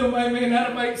gather with them. Amen.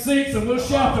 That'll make 6 and we'll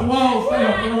shout the walls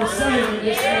down for our Savior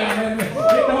this morning.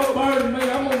 Amen. It don't burden me.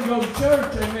 I'm going to go to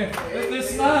church. Amen.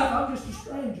 This life, I'm just a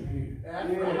stranger here.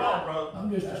 Come on, brother.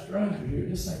 I'm just a stranger here.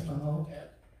 This ain't my home.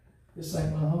 This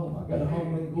ain't my home. I got a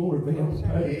home in glory being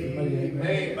prepared for me. Amen.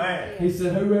 Amen. He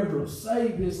said, whoever will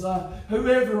save his life,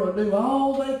 whoever will do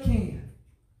all they can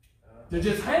to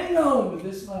just hang on to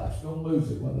this life, is going to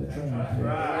lose it while they're trying to.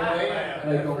 Right.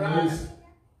 They're going to lose it.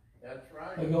 That's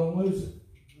right. They're going to lose it.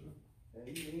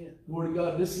 Amen. Glory to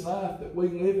God, this life that we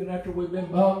live in after we've been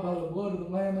bought by the blood of the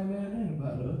Lamb, amen, it ain't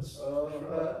about us.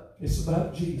 It's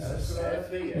about Jesus. That's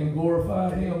it. And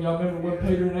glorify Him. Y'all remember when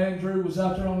Peter and Andrew was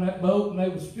out there on that boat and they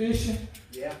was fishing?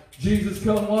 Yeah. Jesus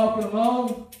come walking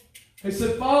along. He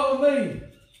said, follow me.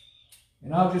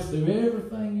 And I'll just do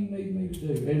everything you need me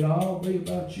to do. It'll all be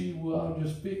about you. I'll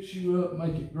just fix you up,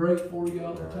 make it great for you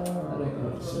all the time. That ain't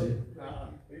what He said.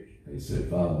 He said,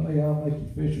 follow me, I'll make you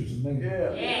fishers of men.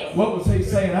 Yeah. What was He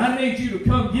saying? I need you to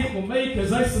come get with me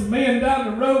because there's some men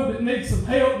down the road that need some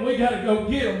help and we got to go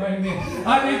get them. Amen.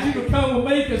 I need you to come with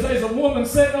me because there's a woman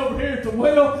sitting over here at the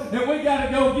well and we got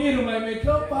to go get them. Amen.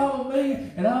 Come follow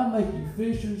me and I'll make you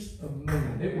fishers of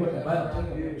men. It wasn't about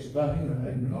them. It was about Him.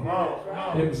 Amen. Come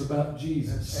on. It was about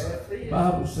Jesus. The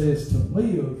Bible says to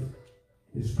live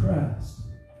is Christ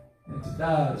and to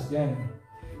die is gain.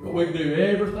 But we can do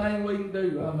everything we can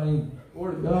do. I mean,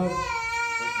 Lord of God,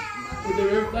 we do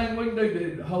everything we can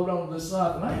do to hold on to this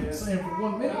life. And I ain't saying for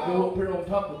 1 minute go up here on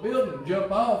top of the building and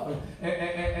jump off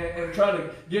and try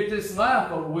to get this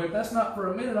life over with. That's not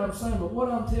for a minute I'm saying. But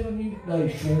what I'm telling you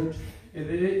today, church, is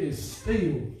that it is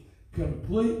still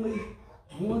completely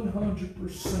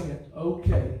 100%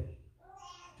 okay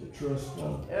to trust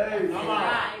God.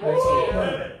 That's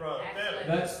okay.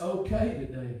 That's okay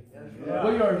today.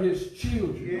 We are His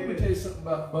children. Let me tell you something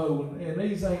about Bo. And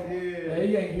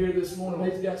he ain't here this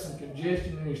morning. He's got some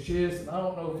congestion in his chest, and I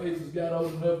don't know if he's got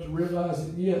old enough to realize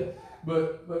it yet.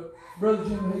 But Brother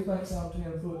Jimmy, he thinks I'm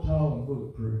 10 foot tall and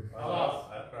bulletproof. Oh,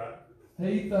 that's right.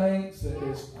 He thinks that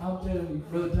I'm telling you,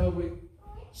 Brother Toby,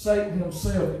 Satan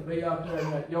himself would be out there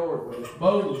in that yard. But if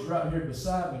Bo was right here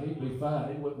beside me, he'd be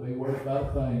fine. He wouldn't be worried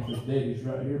about a thing because Daddy's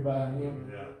right here by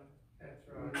him. Yeah.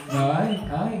 No,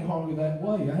 I ain't hardly that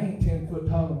way. I ain't 10 foot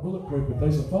tall and bulletproof, but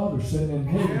there's a Father sitting in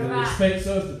heaven that expects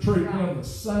us to treat Him the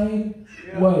same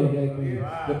way. Amen.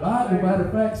 The Bible, matter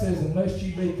of fact, says, unless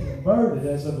you be converted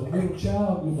as of a little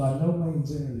child, you'll by no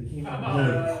means enter the kingdom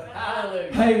of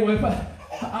heaven. Hey, well,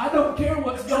 I don't care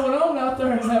what's going on out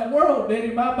there in that world,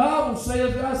 Daddy. My Bible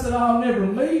says, God said, I'll never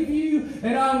leave you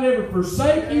and I'll never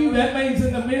forsake you. That means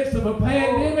in the midst of a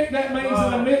pandemic. That means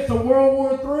in the midst of World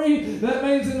War III. That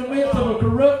means in the midst of a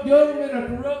corrupt government,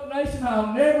 a corrupt nation.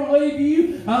 I'll never leave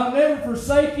you. I'll never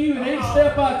forsake you. And each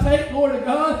step I take, Lord of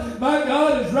God, my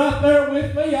God is right there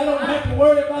with me. I don't have to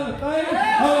worry about a thing.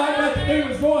 All I got to do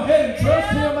is go ahead and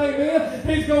trust Him. Amen.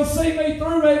 He's going to see me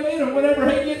through. Amen. And whenever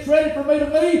He gets ready for me to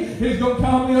leave, He's going to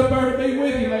call me up there to be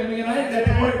with Him. Amen. I ain't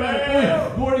got to worry about a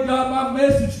thing. Glory to God, my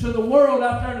message to the world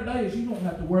out there today is you don't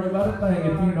have to worry about a thing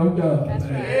if you know God. That's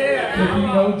right. If you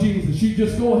know Jesus. You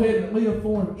just go ahead and live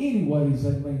for Him anyways.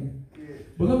 Amen.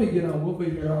 But let me get on. We'll be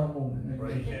here all morning.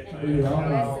 Amen. We'll be here all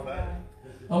morning.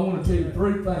 I want to tell you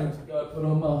 3 things that God put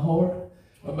on my heart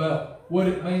about what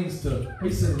it means to.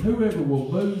 He said, whoever will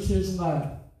lose his life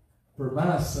for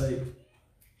my sake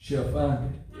shall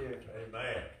find it.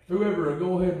 Amen. Whoever will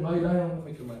go ahead and lay down. Let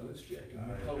me come out of this jacket.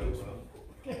 Hold this one.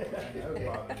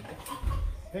 No problem.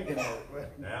 Picking at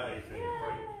it. Now he's in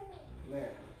free.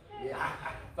 Yeah.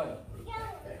 Thank you.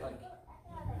 Thank you.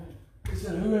 He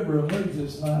said, whoever will lose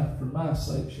his life for my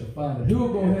sake shall find it. Who will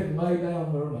go ahead and lay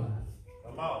down their life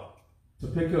Come on. to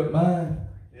pick up mine,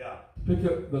 Yeah. to pick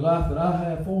up the life that I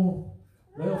have for them?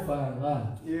 They'll find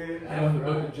life. Yeah. In the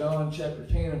book of John, chapter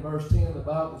 10 and verse 10, the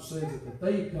Bible says that the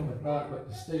thief cometh not but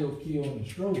to steal, kill, and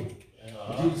destroy.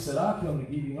 But Jesus said, I come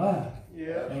to give you life.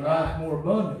 Yeah. And life more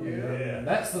abundantly. Yeah. And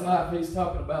that's the life He's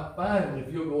talking about finding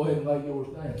if you'll go ahead and lay yours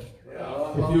down.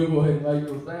 Yeah. If you'll go ahead and lay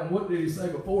yours down. What did He say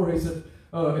before? He said,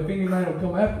 if any man will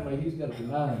come after me, he's got to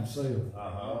deny himself.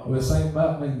 Uh-huh. Well, this ain't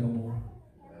about me no more.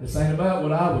 This ain't about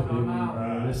what I would do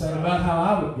anymore. This ain't about how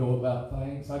I would go about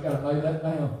things. I got to lay that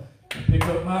down and pick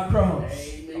up my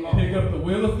cross. Pick up the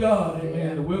will of God,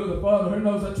 amen. The will of the Father. Who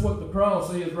knows that's what the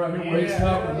cross is right here where he's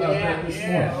talking about that this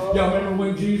morning. Y'all remember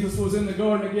when Jesus was in the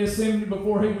Garden of Gethsemane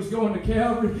before he was going to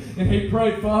Calvary and he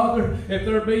prayed, Father, if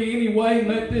there be any way,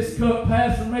 let this cup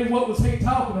pass from me. What was he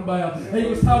talking about? He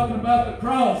was talking about the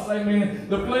cross, amen.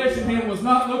 The flesh in him was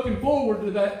not looking forward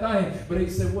to that thing. But he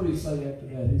said, what did he say after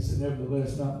that? He said,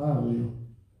 nevertheless, not my will,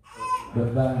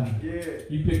 but thine.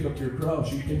 You pick up your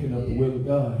cross, you're picking up the will of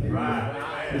God. Right.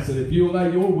 He said, if you'll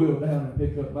lay your will down and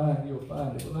pick up mine, you'll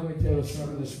find it. But let me tell you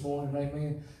something this morning,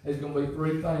 amen. There's going to be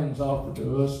three things offered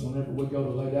to us whenever we go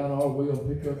to lay down our will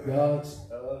and pick up God's.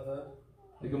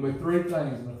 There's going to be three things,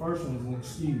 and the first one is an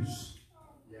excuse.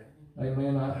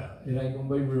 Amen. It ain't going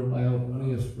to be real loud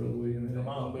on this, Brother William. It ain't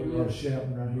going to be a lot of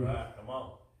shouting right here. Right, come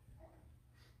on.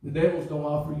 The devil's going to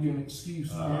offer you an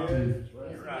excuse not to.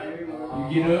 You're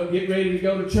right. You get up, get ready to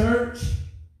go to church.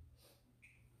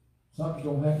 Something's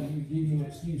going to happen. You give you an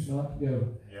excuse not to go.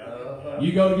 Yeah.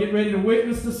 You go to get ready to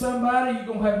witness to somebody, you're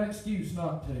going to have an excuse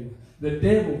not to. The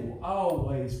devil will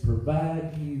always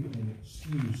provide you an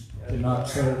excuse to not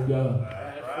serve God.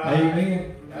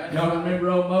 Amen. Y'all remember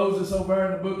old Moses over there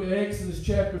in the book of Exodus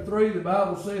chapter 3, the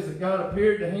Bible says that God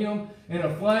appeared to him in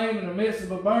a flame in the midst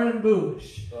of a burning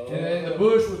bush. And the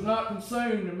bush was not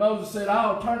consumed. And Moses said,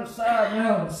 I'll turn aside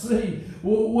now and see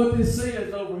what this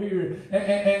is over here.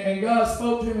 And God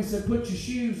spoke to him and said, put your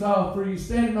shoes off for you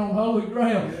standing on holy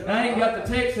ground. And I ain't got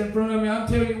the text in front of me. I'm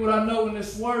telling you what I know in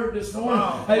this word this morning.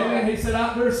 Amen. He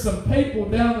said, there's some people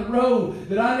down the road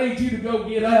that I need you to go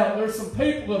get out. There's some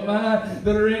people of mine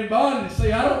that are in bondage.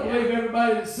 See, I don't believe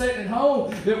everybody that's sitting at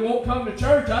home that won't come to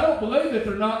church, I don't believe that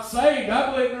they're not saved.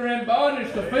 I believe they're in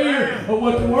bondage to fear of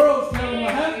what the world's telling them will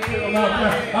happen to them out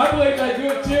there. I believe they're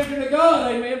good children of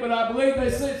God, amen, but I believe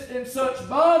they sit in such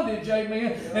bondage,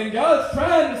 amen. And God's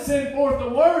trying to send forth the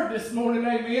word this morning,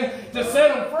 amen, to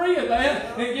set them free of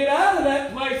that and get out of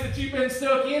that place that you've been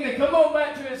stuck in and come on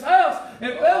back to his house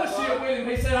and fellowship with him.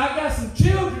 He said, I got some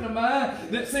children of mine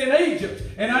that's in Egypt,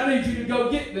 and I need you to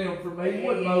go get them for me.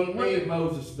 What did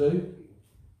Moses do?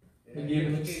 He gave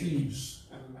an excuse.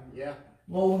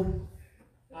 Lord,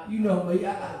 you know me,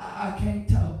 I can't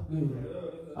talk good.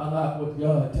 I like what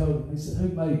God told him. He said, who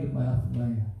made the mouth of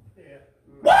man?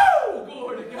 Woo!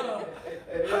 Glory to God.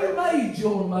 Who made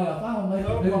your mouth? I'll make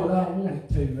it do what I want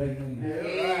it to.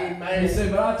 Amen. He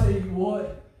said, but I tell you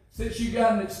what, since you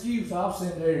got an excuse, I'll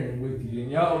send Aaron with you,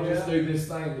 and y'all just do this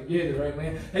thing together,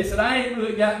 amen. He said, I ain't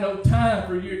really got no time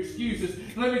for your excuses.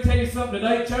 Let me tell you something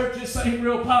today, church, this ain't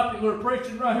real popular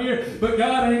preaching right here, but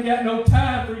God ain't got no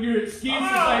time for your excuses,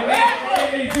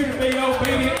 amen. He needs you to be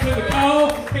obedient to the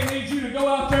call. He needs you to go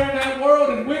out there in that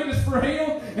world and witness for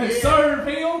Him and serve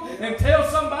Him and tell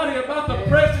somebody about the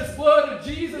precious blood of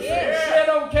Jesus that was shed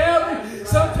on Calvary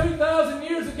some 2,000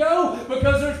 years ago,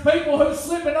 because there's people who's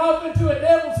slipping off into a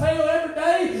devil's hell every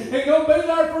day and going to be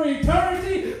there for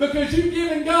eternity because you've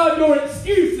given God your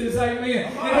excuses,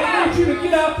 amen. And He needs you to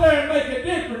get out there and make a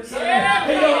difference, amen.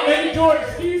 He don't need your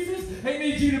excuses. He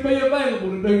needs you to be available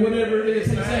to do whatever it is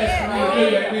He's asking you to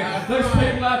do, amen. There's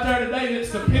people out there today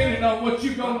that's dependent on what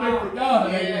you're going to do for God,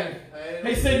 amen.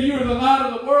 He said, you are the light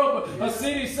of the world, but a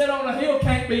city set on a hill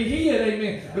can't be hid,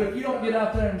 amen. But if you don't get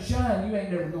out there and shine, you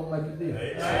ain't never going to make a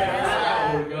difference.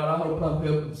 Lord God, I hope I'm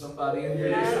helping somebody in here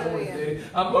this morning, Daddy.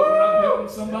 I'm hoping I'm helping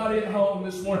somebody at home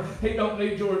this morning. He don't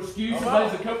need your excuses.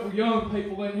 There's a couple young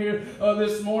people in here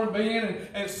this morning, Ben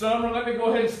and Summer. Let me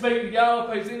go ahead and speak to y'all.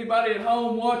 If there's anybody at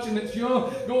home watching that's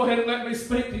young, go ahead and let me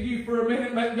speak to you for a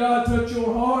minute. Let God touch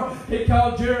your heart. He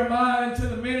called Jeremiah into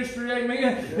the ministry,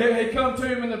 amen. He come to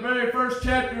him in the very first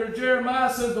chapter of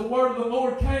Jeremiah, says the word of the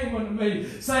Lord came unto me,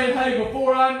 saying, hey,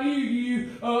 before I knew you,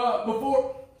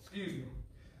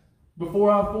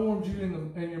 before I formed you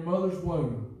in your mother's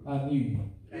womb, I knew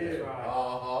you.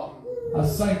 I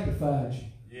sanctified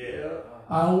you.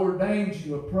 I ordained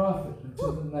you a prophet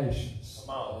unto the nations.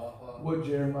 What did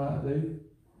Jeremiah do?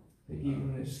 He gave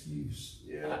him an excuse.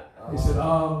 He said,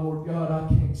 Lord God, I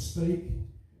can't speak,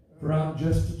 for I'm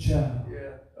just a child.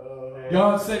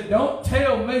 God said, don't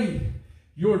tell me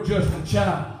you're just a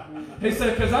child. He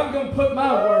said, because I'm going to put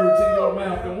my words in your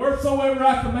mouth. And wheresoever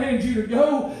I command you to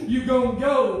go, you're going to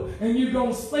go and you're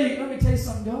going to speak. Let me tell you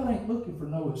something. God ain't looking for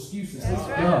no excuses. He's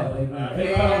God. Amen.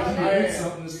 He calls you to do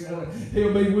something this morning.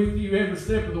 He'll be with you every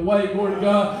step of the way. Glory to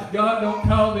God. God don't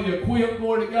call the equipped.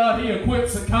 Glory to God. He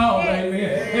equips the called.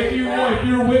 Amen. If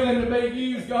you're willing to be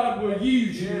used, God will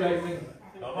use you. Amen.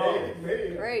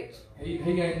 Preach. He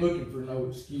ain't looking for no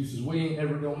excuses. We ain't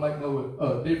ever gonna make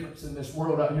no difference in this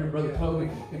world out here, Brother Toby,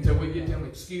 until we get them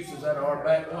excuses out of our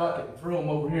back pocket and throw them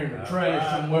over here in the trash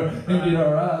somewhere and get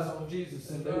our eyes on Jesus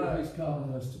and do what He's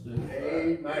calling us to do.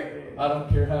 Amen. I don't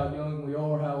care how young we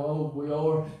are, how old we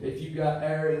are. If you got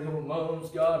air in your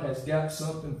lungs, God has got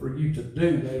something for you to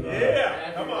do.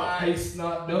 Yeah, come on. He's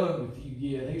not done with you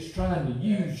yet. He's trying to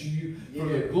use you for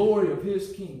the glory of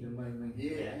His kingdom. Amen.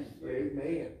 Yes.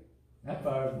 Amen. That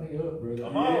fires me up, brother.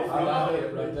 Come on, I like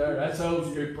it right there. That's old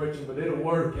school preaching, but it'll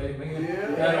work, amen.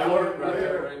 Yeah. That'll work right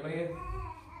there, amen.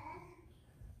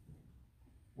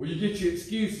 Well, you get your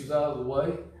excuses out of the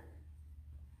way.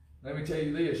 Let me tell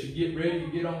you this. You get ready,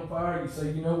 you get on fire, you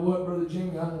say, you know what, Brother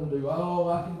Jimmy, I'm going to do all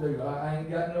I can do. I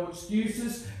ain't got no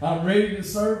excuses. I'm ready to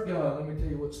serve God. Let me tell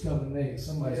you what's coming next.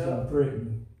 Somebody's going to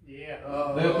threaten you. Yeah.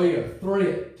 There'll be a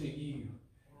threat to you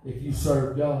if you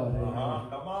serve God. Amen.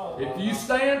 Come on. If you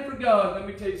stand for God, let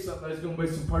me tell you something, there's going to be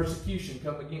some persecution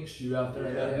come against you out there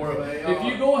in that world. If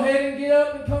you go ahead and get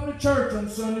up and come to church on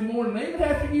Sunday morning, even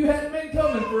after you hadn't been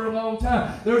coming for a long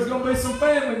time, there's going to be some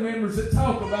family members that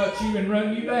talk about you and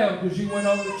run you down because you went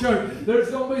on to church.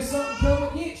 There's going to be something come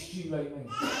against you, amen.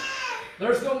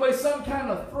 There's going to be some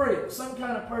kind of threat, some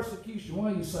kind of persecution.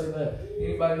 Why do you say that?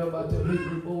 Anybody know about them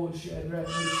Hebrew boys, Shadrach,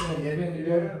 Meshach, and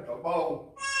Abednego? Come on.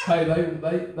 Hey,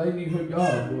 they knew who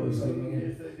God was,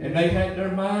 amen. And they had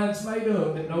their minds made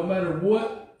up that no matter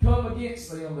what come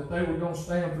against them, that they were going to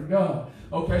stand for God.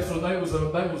 Okay, so there was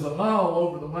a law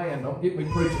over the land. Don't get me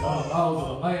preaching on the laws of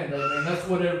the land, amen. That's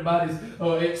what everybody's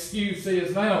excuse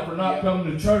is now for not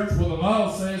coming to church. Well, the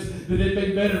law says that it'd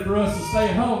be better for us to stay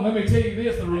at home. Let me tell you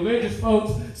this, the religious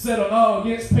folks set a law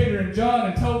against Peter and John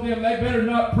and told them they better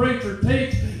not preach or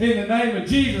teach in the name of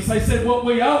Jesus. They said what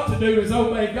we ought to do is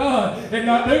obey God and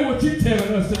not do what you're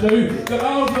telling us to do. The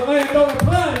laws of the land don't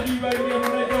apply to you, amen,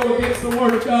 when they go against the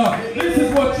Word of God. This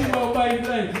is what you obey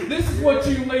today. This is what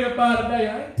you live by today.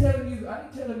 I ain't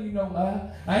telling you no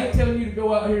lie. I ain't telling you to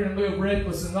go out here and live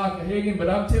reckless and like a higgin, but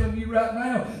I'm telling you right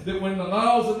now that when the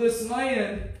laws of this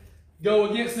land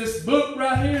go against this book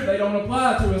right here, they don't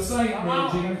apply to a saint,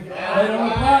 Brother Jimmy. They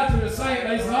don't apply to a saint.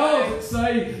 There's laws that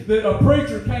say that a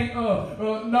preacher can't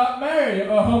not marry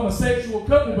a homosexual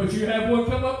couple, but you have one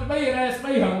come up to me and ask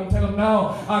me, I'm going to tell them,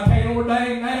 no, I can't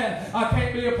ordain that. I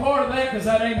can't be a part of that because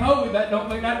that ain't holy. That don't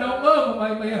mean I don't love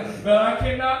them, amen. But I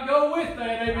cannot go with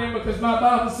that, amen, because my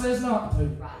Bible says not to.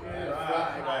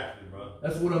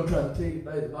 That's what I'm trying to tell you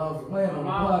today. The laws of the land don't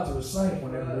apply to a saint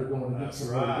whenever they're going against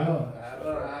the Word of God. That's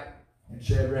right. And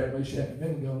Shadrach, Meshach, and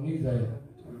Abednego knew that.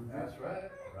 That's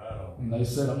right. And they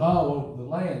set a law over the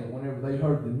land that whenever they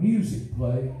heard the music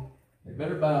play, they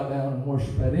better bow down and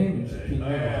worship that image that King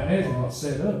Nebuchadnezzar had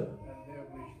set up.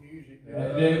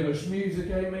 That devilish music,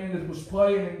 amen, that was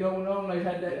playing and going on. They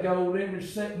had that gold image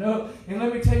setting up. And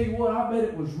let me tell you what, I bet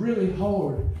it was really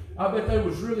hard. I bet there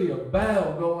was really a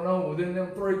battle going on within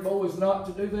them three boys not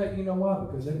to do that. You know why?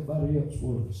 Because everybody else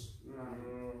was.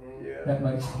 That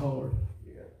makes it hard.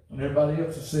 When everybody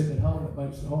else is sitting at home, it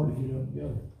makes it hard to get up and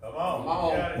go. Come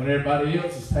on. When everybody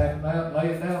else is tapping out,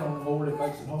 laying down on the Lord, it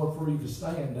makes it hard for you to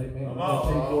stand. Amen. When I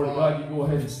tell you, glory to God, you go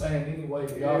ahead and stand anyway.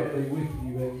 God will be with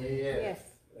you. Amen. Yes.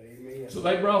 Amen. So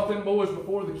they brought them boys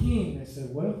before the king. They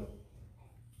said, well,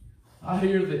 I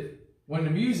hear that when the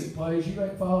music plays, you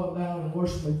ain't falling down and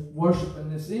worshiping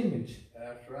this image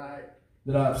That's right.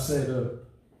 that I've set up.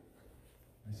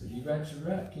 They said, you've answered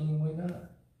right, King, we not.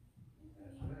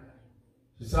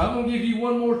 So I'm going to give you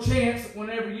one more chance that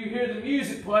whenever you hear the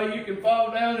music play, you can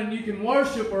fall down and you can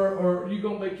worship, or you're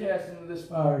going to be cast into this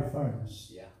fiery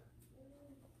furnace. Yeah.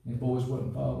 And boys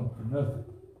wasn't falling for nothing.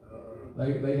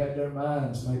 They had their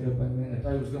minds made up, amen, that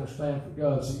they was going to stand for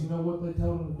God. So you know what they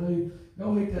told them to do?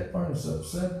 Go heat that furnace up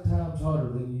 7 times hotter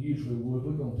than you usually would.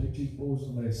 We're going to teach these boys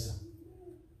a lesson.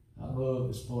 I love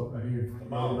this part right here.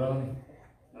 Come on, Ronnie.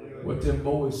 What them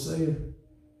boys said,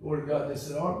 Lord God, they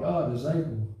said, our God is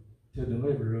able to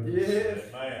deliver us. Yes.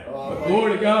 But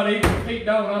glory to God, even if he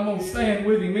don't, I'm going to stand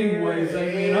with him anyways,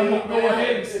 amen. I'm going to go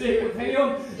ahead and stick with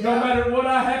him. No matter what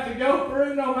I have to go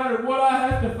through, no matter what I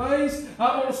have to face,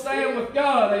 I'm going to stand with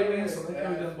God, amen. So they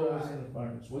threw them boys in the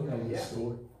furnace. We know this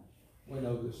story. We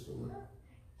know this story.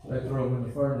 So they throw them in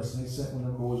the furnace, and they sent one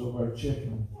of them boys over there checking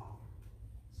them.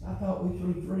 So I thought we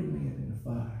threw 3 men in the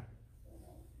fire.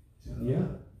 He said, yeah.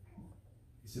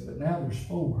 He said, but now there's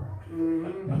 4.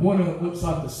 And one of them looks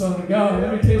like the Son of God.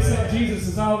 Let me tell you something. Jesus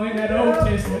is all in that Old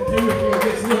Testament too. If you'll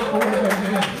just look for him,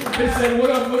 amen. He said one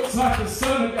of them looks like the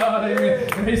Son of God, amen.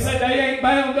 And he said they ain't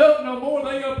bound up no more.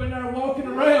 They up in there walking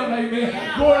around,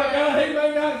 amen. Glory to God. He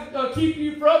may not keep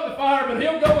you from the fire, but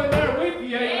he'll go in there with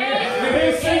you, amen. And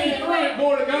he'll see you through it,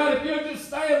 glory to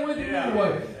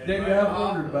anyway, Daniel, I've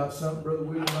wondered about something, Brother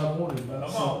William. I've wondered about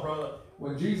Come something. on, brother.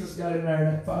 When Jesus got in there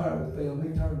in that fire with them,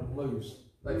 he turned them loose.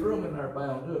 They threw them in there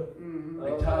bound up.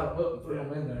 They tied them up and threw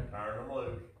them in there. Turn them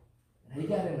loose. And he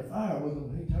got in the fire with them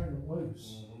and he turned them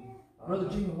loose. Brother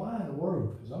Jimmy, why in the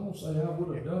world? Because I'm going to say I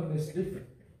would have done this different.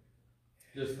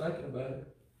 Just thinking about it.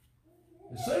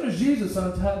 As soon as Jesus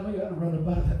untied me, I'd have run up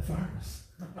out of that furnace.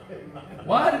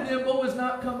 Why did them boys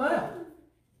not come out?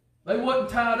 They wasn't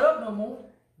tied up no more.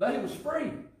 They was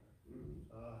free.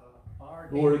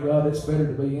 Glory to God, it's better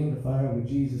to be in the fire with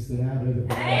Jesus than out of it.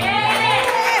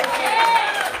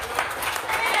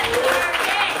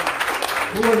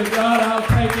 Glory to God, I'll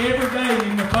take every day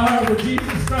in the fire with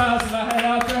Jesus Christ that I had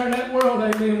out there in that world,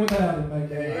 amen, without him,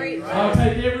 amen. I'll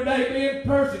take every day being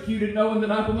persecuted, knowing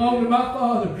that I belong to my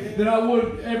Father, that I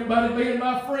would everybody being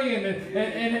my friend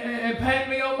and pat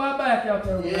me on my back out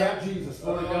there without Jesus.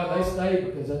 Glory to God, they stayed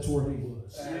because that's where he was.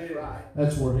 That's right.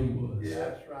 That's where he was.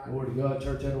 That's right. Glory to God,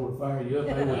 church, that ought to fire you up.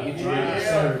 They would get you ready to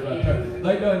serve right there.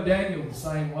 They done Daniel the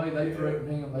same way. They threatened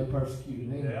him. They persecuted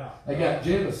him. They got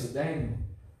jealous of Daniel.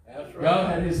 That's right. God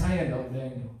had his hand on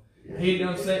Daniel. He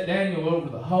done set Daniel over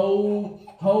the whole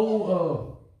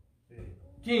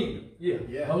kingdom.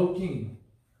 Yeah, whole kingdom.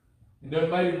 And done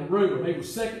made him a ruler. He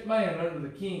was second man under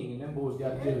the king, and them boys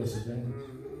got jealous of Daniel.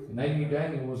 And they knew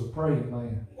Daniel was a praying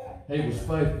man. He was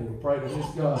faithful to pray to his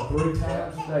God 3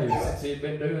 times a day since he had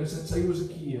been doing since he was a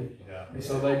kid. And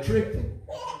so they tricked him.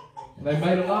 And they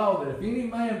made a law that if any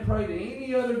man pray to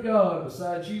any other God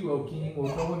besides you, O king,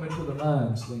 we'll throw him into the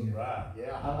lion's den. Right.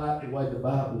 I like the way the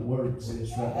Bible word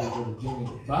says right there, Brother Jimmy.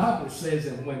 The Bible says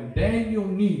that when Daniel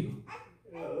knew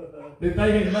that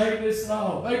they had made this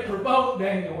law, they provoked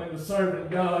Daniel into serving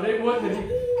God. It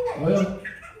wasn't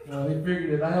that he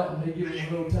figured it out and he gave them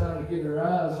a little time to get their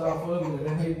eyes off of him, and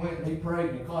then he went and he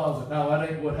prayed in the closet. No,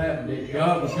 that ain't what happened.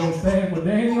 God was going to stand with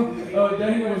Daniel.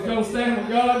 Daniel was going to stand with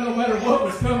God no matter what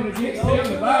was coming against him,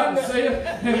 the Bible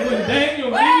said. And when Daniel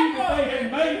knew that they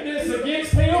had made this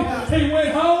against him, he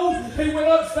went home, he went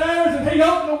upstairs, and he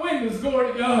opened the windows,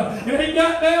 glory to God. And he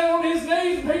got down on his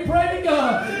knees and he prayed to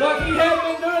God like he had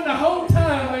been doing the whole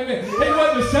time. Amen. He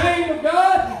wasn't ashamed of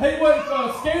God. He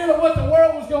wasn't scared of what the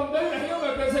world was going to do to him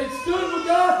because he stood with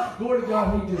God. Glory to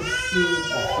God, he just stood with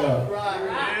God.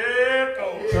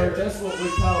 Church, that's what we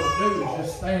call to do, is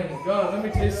just stand with God. Let me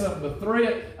tell you something. The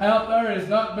threat out there is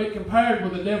not to be compared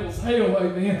with the devil's hell,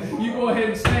 amen. You go ahead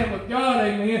and stand with God,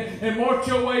 amen, and march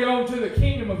your way on to the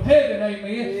kingdom of heaven,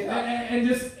 amen,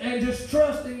 and just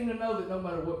trust in him to know that no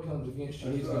matter what comes against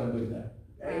you, he's going to be there.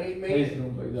 Amen. He's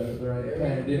going to be there. There ain't a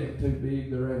pandemic too big.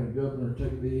 There ain't a governor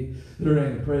too big. There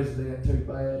ain't a president too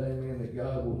bad. Amen. That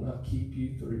God will not keep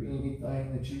you through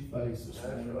anything that you face this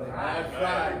morning. That's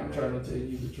right. I'm trying to tell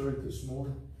you the truth this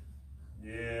morning.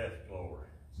 Yes, glory.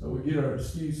 So we get our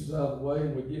excuses out of the way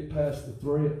and we get past the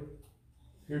threat.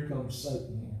 Here comes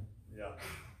Satan in. Yeah.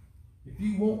 If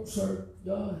you won't serve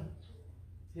God,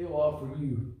 he'll offer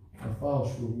you a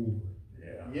false reward.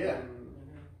 Yeah.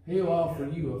 He'll offer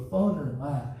you a funner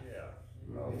life.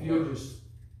 Yeah. If you'll just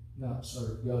not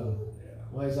serve God. Yeah.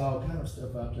 Well, there's all kind of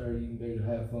stuff out there you can do to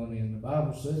have fun in. The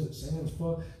Bible says that sin is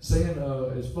fun. Sin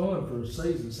is fun for a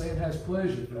season. Sin has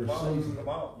pleasure for a season. Come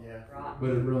on. Yeah.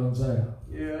 But it runs out.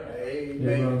 Yeah.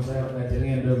 It runs out, and at the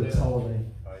end of it's heartache.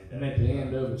 And at the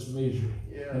end of it's misery.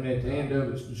 Yeah. And at the end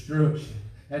of it's destruction.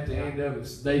 At the end of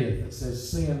it's death. It says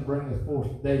sin bringeth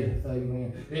forth death.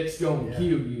 Amen. It's going to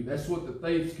kill you. That's what the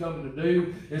thief's coming to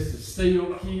do. Is to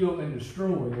steal, kill, and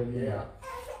destroy. Amen. Yeah.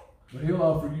 But he'll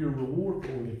offer you a reward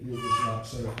for it if you'll just not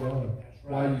serve God.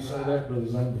 Why do you say that, Brother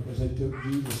Zane? Because they took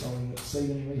Jesus on an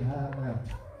exceedingly high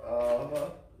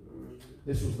mountain.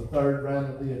 This was the 3rd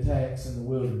round of the attacks in the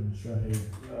wilderness right here.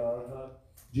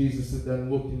 Jesus had done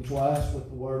whooped him twice with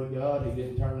the word of God. He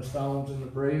didn't turn the stones into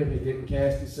bread. He didn't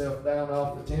cast himself down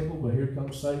off the temple. But here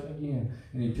comes Satan again.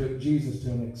 And he took Jesus to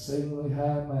an exceedingly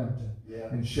high mountain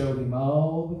and showed him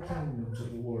all the kingdoms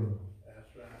of the world.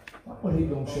 Why would he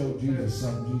going to show Jesus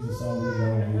something Jesus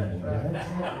already knew?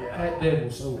 That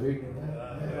devil's so ignorant.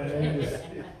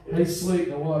 He's slick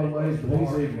in a lot of ways, but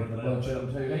he's ignorant, a bunch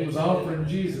of them too. He was offering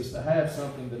Jesus to have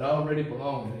something that already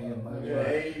belonged to him.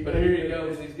 Right. But here he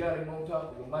goes, he's got him on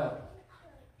top of the mountain,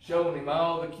 showing him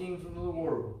all the kingdoms of the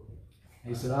world.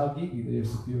 He said, I'll give you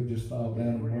this if you'll just fall down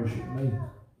and worship me.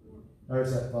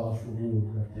 There's that false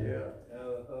reward right there.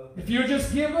 If you'll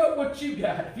just give up what you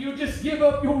got, if you'll just give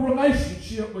up your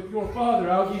relationship with your Father,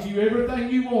 I'll give you everything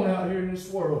you want out here in this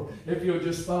world. If you'll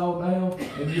just fall down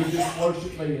and you'll just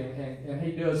worship me. And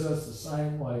he does us the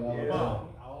same way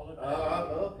all the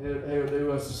time. He'll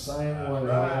do us the same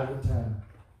way all the time.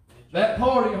 That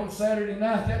party on Saturday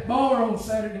night, that bar on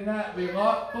Saturday night be a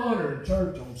lot funner than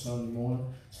church on Sunday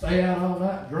morning. Stay out all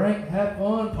night, drink, have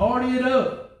fun, party it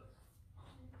up.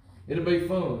 It'll be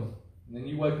fun. And then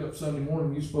you wake up Sunday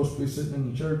morning, you're supposed to be sitting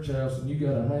in the church house and you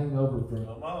got a hangover from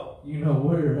you know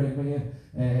where, amen,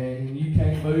 and you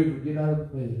can't move or get out of the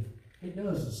bed. He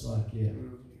does us like that.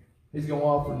 He's going to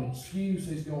offer an excuse,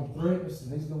 he's going to threaten us,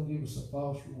 and he's going to give us a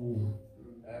false reward.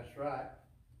 That's right.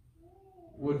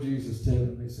 What Jesus tell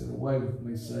him? He said, away with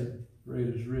me, Satan, for it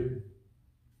is written,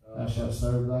 thou shalt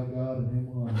serve thy God, and him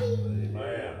alone.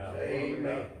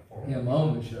 Amen. Him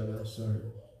only shall thou serve.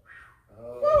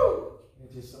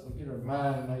 It's just something to get our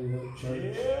mind made up,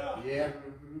 church. Yeah.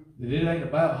 That it ain't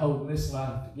about holding this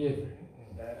life together.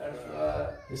 That's right.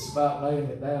 It's about laying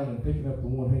it down and picking up the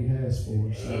one he has for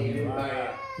us. Amen.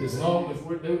 As long as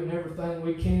we're doing everything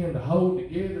we can to hold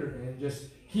together and just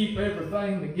keep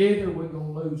everything together, we're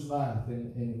going to lose life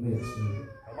in the midst of it.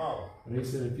 Come on. But he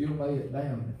said, if you'll lay it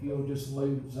down, if you'll just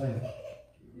lose that,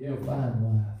 you'll find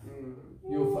life.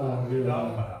 You'll find real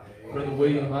life. Brother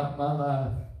William, my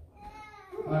life,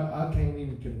 I can't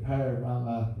even compare my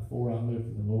life before I lived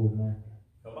for the Lord and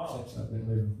after. Since I've been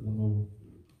living for the Lord.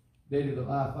 Daddy, the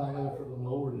life I live for the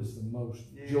Lord is the most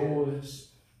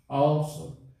joyous,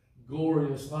 awesome,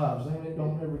 glorious lives. And it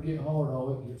don't ever get hard.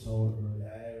 Oh, it gets hard, brother.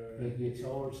 It gets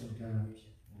hard sometimes.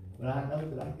 But I know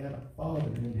that I got a Father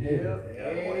in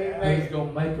heaven. He's going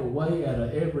to make a way out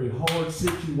of every hard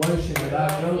situation that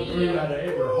I go through, out of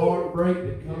every heartbreak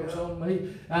that comes on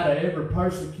me, out of every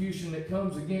persecution that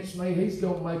comes against me. He's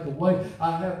going to make a way.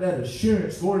 I have that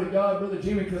assurance, glory to God, Brother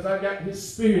Jimmy, because I got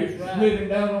His Spirit living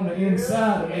down on the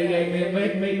inside of me, amen,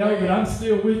 letting me know that I'm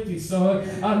still with you, son.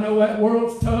 I know that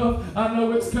world's tough. I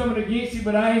know it's coming against you,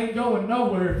 but I ain't going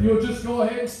nowhere. If you'll just go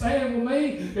ahead and stand with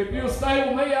me, if you'll stay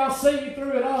with me, I'll see you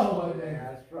through it all.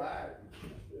 That's right.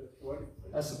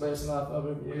 That's the best life I've ever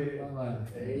lived in my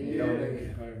life.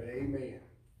 Amen.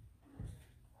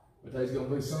 But there's going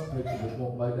to be some people that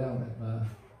won't lay down that life.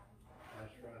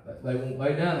 That's right. They won't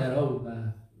lay down that old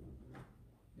life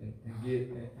and get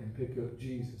and pick up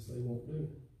Jesus. They won't do it.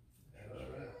 That's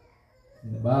right.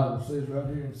 And the Bible says right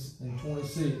here in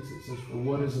 26, it says, for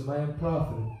what is a man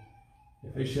profited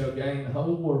if he shall gain the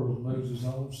whole world and lose his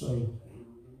own soul?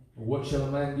 Or what shall a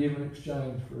man give in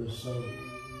exchange for his soul?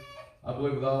 I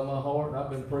believe with all my heart, and I've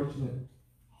been preaching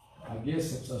it, I guess,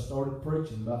 since I started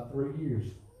preaching, about 3 years.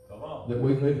 Come on. That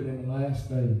we live in the last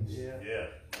days. Yeah.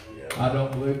 I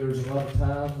don't believe there's a lot of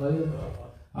time left.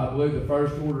 I believe the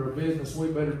first order of business we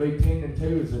better be tending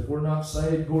to is if we're not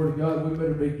saved, glory to God, we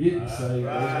better be getting saved.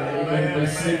 Amen. We better be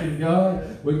seeking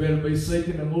God. We better be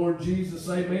seeking the Lord Jesus.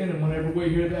 Amen. And whenever we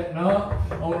hear that knock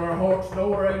on our heart's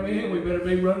door, amen, we better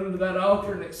be running to that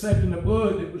altar and accepting the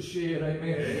blood that was shed.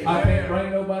 Amen. I can't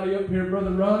bring nobody up here,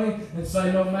 Brother Ronnie, and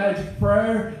say no magic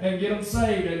prayer and get them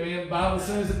saved. Amen. The Bible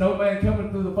says that no man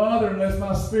cometh to the Father unless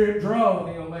my Spirit draw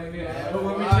him. Amen. But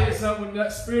when we tell you something, when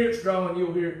that Spirit's drawing,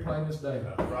 you'll hear it plain as day.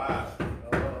 Right.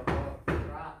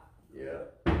 Yeah.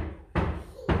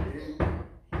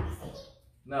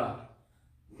 No.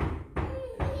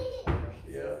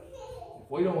 Yeah.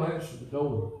 If we don't answer the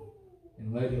door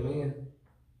and let Him in,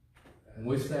 and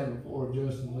we stand before a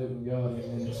just and living God,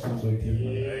 amen, it's going to be too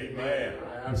late. Amen.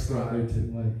 It's going to be too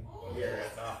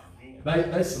late.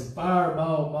 There's some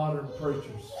fireball modern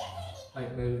preachers.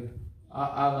 Amen.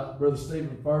 I like Brother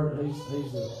Stephen Furtick.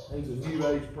 He's a new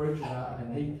age preacher,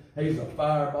 and he's a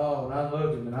fireball, and I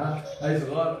love him. And there's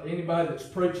a lot of anybody that's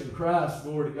preaching Christ,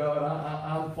 glory to God.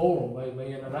 I'm for them,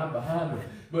 amen, and I'm behind them.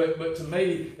 But to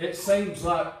me, it seems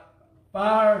like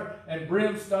fire and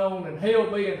brimstone and hell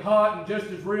being hot and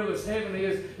just as real as heaven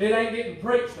is, it ain't getting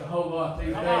preached a whole lot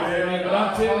these days, amen. But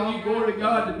I'm telling you, glory to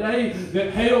God, today,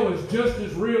 that hell is just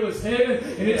as real as heaven,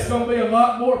 and it's going to be a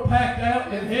lot more packed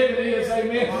out than heaven is,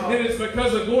 amen. And it's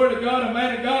because of glory to God, a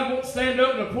man of God won't stand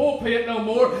up in the pulpit no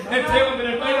more and tell them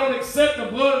that if they don't accept the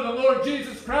blood of the Lord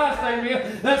Jesus Christ,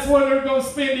 amen, that's where they're going to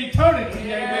spend eternity,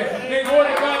 amen. And glory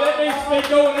to God, that needs to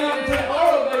be going out into the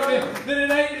world, amen. That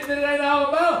it ain't all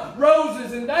about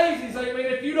roses and daisies, amen.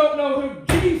 If you don't know who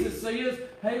Jesus is,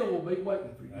 hell will be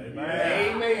waiting for you.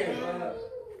 Amen. Amen.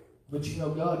 But you know,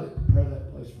 God didn't prepare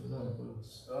that place for none of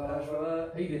us. That's right.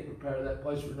 He didn't prepare that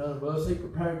place for none of us. He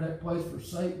prepared that place for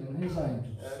Satan and his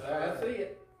angels. That's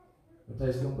it. But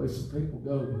there's going to be some people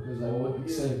go because they wouldn't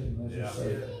accept Him as your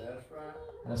Savior. That's right.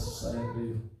 That's a sad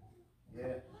deal.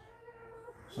 Yeah.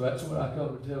 So that's what I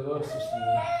come to tell us this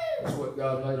morning. That's what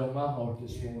God laid on my heart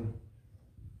this morning.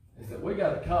 Is that we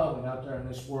got a calling out there in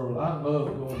this world. I love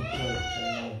going to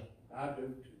church. I do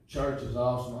too. Church is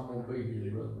awesome. I'm going to be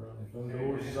here, Brother Ronnie. If the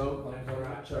doors is open, I'm going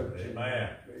to church. Amen.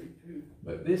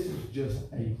 But this is just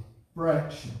a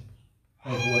fraction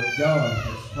of what God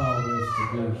has called us to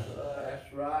do.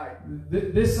 That's right.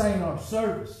 This ain't our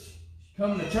service.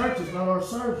 Coming to church is not our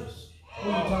service.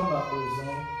 What are you talking about, Brother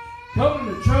Zane?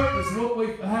 Coming to church is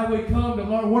how we come to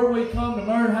learn, where we come to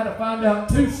learn how to find out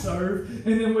to serve,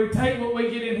 and then we take what we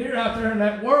get in here out there in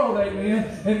that world,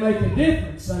 amen, and make a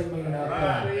difference, amen,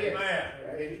 out there.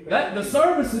 Amen. The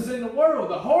service is in the world.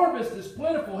 The harvest is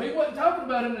plentiful. He wasn't talking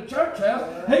about in the church house.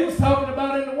 He was talking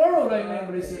about in the world, amen,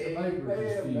 but he said the laborers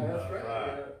is few.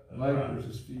 The laborers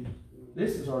is few.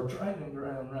 This is our training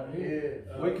ground right here.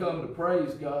 We come to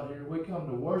praise God here. We come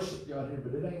to worship God here,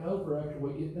 but it ain't over after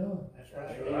we get done.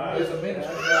 There's a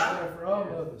ministry out there for all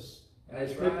of us. And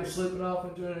there's people slipping off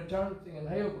into an eternity in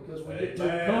hell because we get too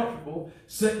comfortable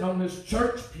sitting on this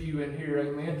church pew in here,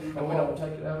 amen, and we don't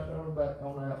take it out there on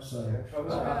the outside. I'm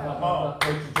not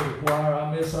preaching to the choir.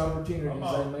 I miss opportunities,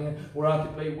 amen, where I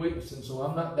could be witnessing. So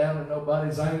I'm not down to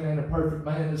nobody. Zane ain't a perfect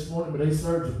man this morning, but he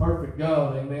serves a perfect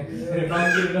God, amen. And if I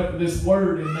can get enough of this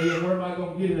word in me, and where am I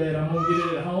going to get it at? I'm going to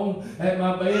get it at home, at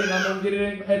my bed, and I'm going to get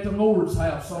it at the Lord's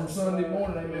house on Sunday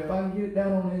morning, amen. If I can get it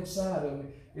down on the inside of me,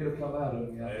 it'll come out of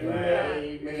me.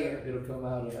 Amen. It'll come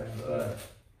out of me.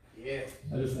 Yes.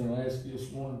 I just want to ask you this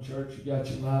morning, church, you got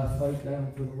your life faith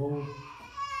down for the Lord?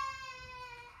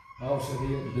 Paul said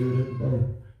he had to do it every day.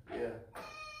 Yeah.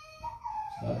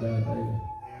 It's not dying daily.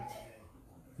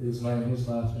 His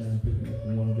life down picking up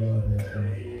the one God has done.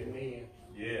 Amen.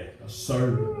 Yeah. A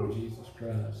servant of Jesus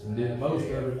Christ. And did most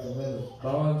of it from the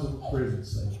bonds of a prison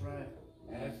cell. That's right.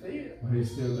 That's it. But he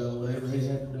still done whatever he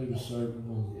had to do to serve the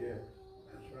Lord. Yeah.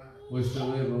 That's right. We still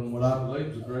live in what I believe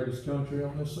is the greatest country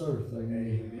on this earth.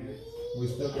 Amen. We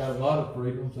still got a lot of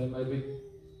freedoms. They may be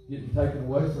getting taken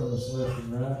away from us left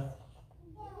and right.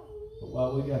 But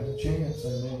while we got the chance,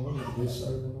 amen, we need to be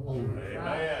serving the Lord.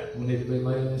 Amen. We need to be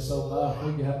laying this whole life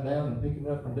we got down and picking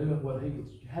up and doing what He would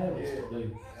have us to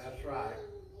do. That's right.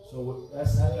 So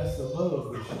that's the love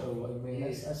we show. Amen.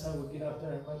 That's how we get out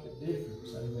there and make a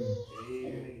difference. Amen.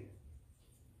 Amen.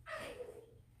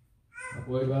 I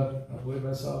believe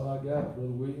that's all I got,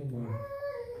 Brother William.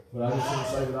 But I just want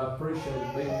to say that I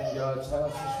appreciate being in God's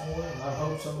house this morning. I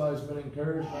hope somebody's been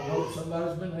encouraged. I hope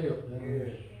somebody's been helped.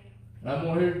 Amen. And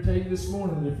I'm here to tell you this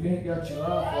morning that if you ain't got your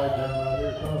life laid down right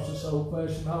here across this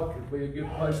old-fashioned altar, it'd be a good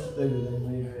place to do it.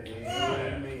 Amen.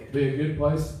 Amen. Be a good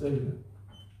place to do it.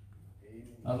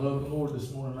 I love the Lord this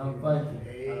morning. I'm thankful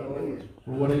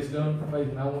for what He's done for me.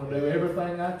 And I want to do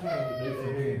everything I can to do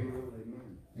for Him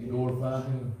and glorify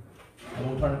Him. I'm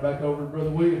going to turn it back over to Brother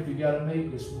William if you got a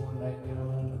need this morning. Amen. I'm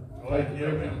going to take the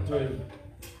liberty to you.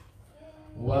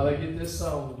 While they get this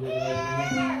song together,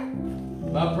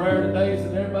 amen. My prayer today is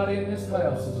that everybody in this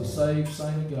house is a saved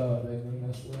saint of God. Amen.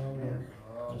 That's what I want.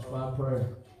 That's my prayer.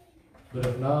 But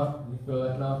if not, you feel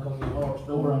that knock on your heart's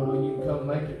door, I know you can come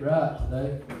make it right today.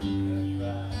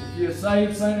 If you're a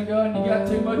saved saint of God and you got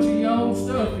too much of your own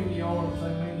stuff in your arms,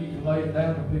 amen, you can lay it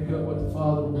down and pick up what the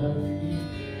Father will have for you.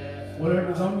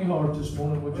 Whatever's on your heart this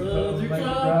morning, would you come and make it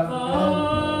right with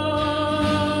God?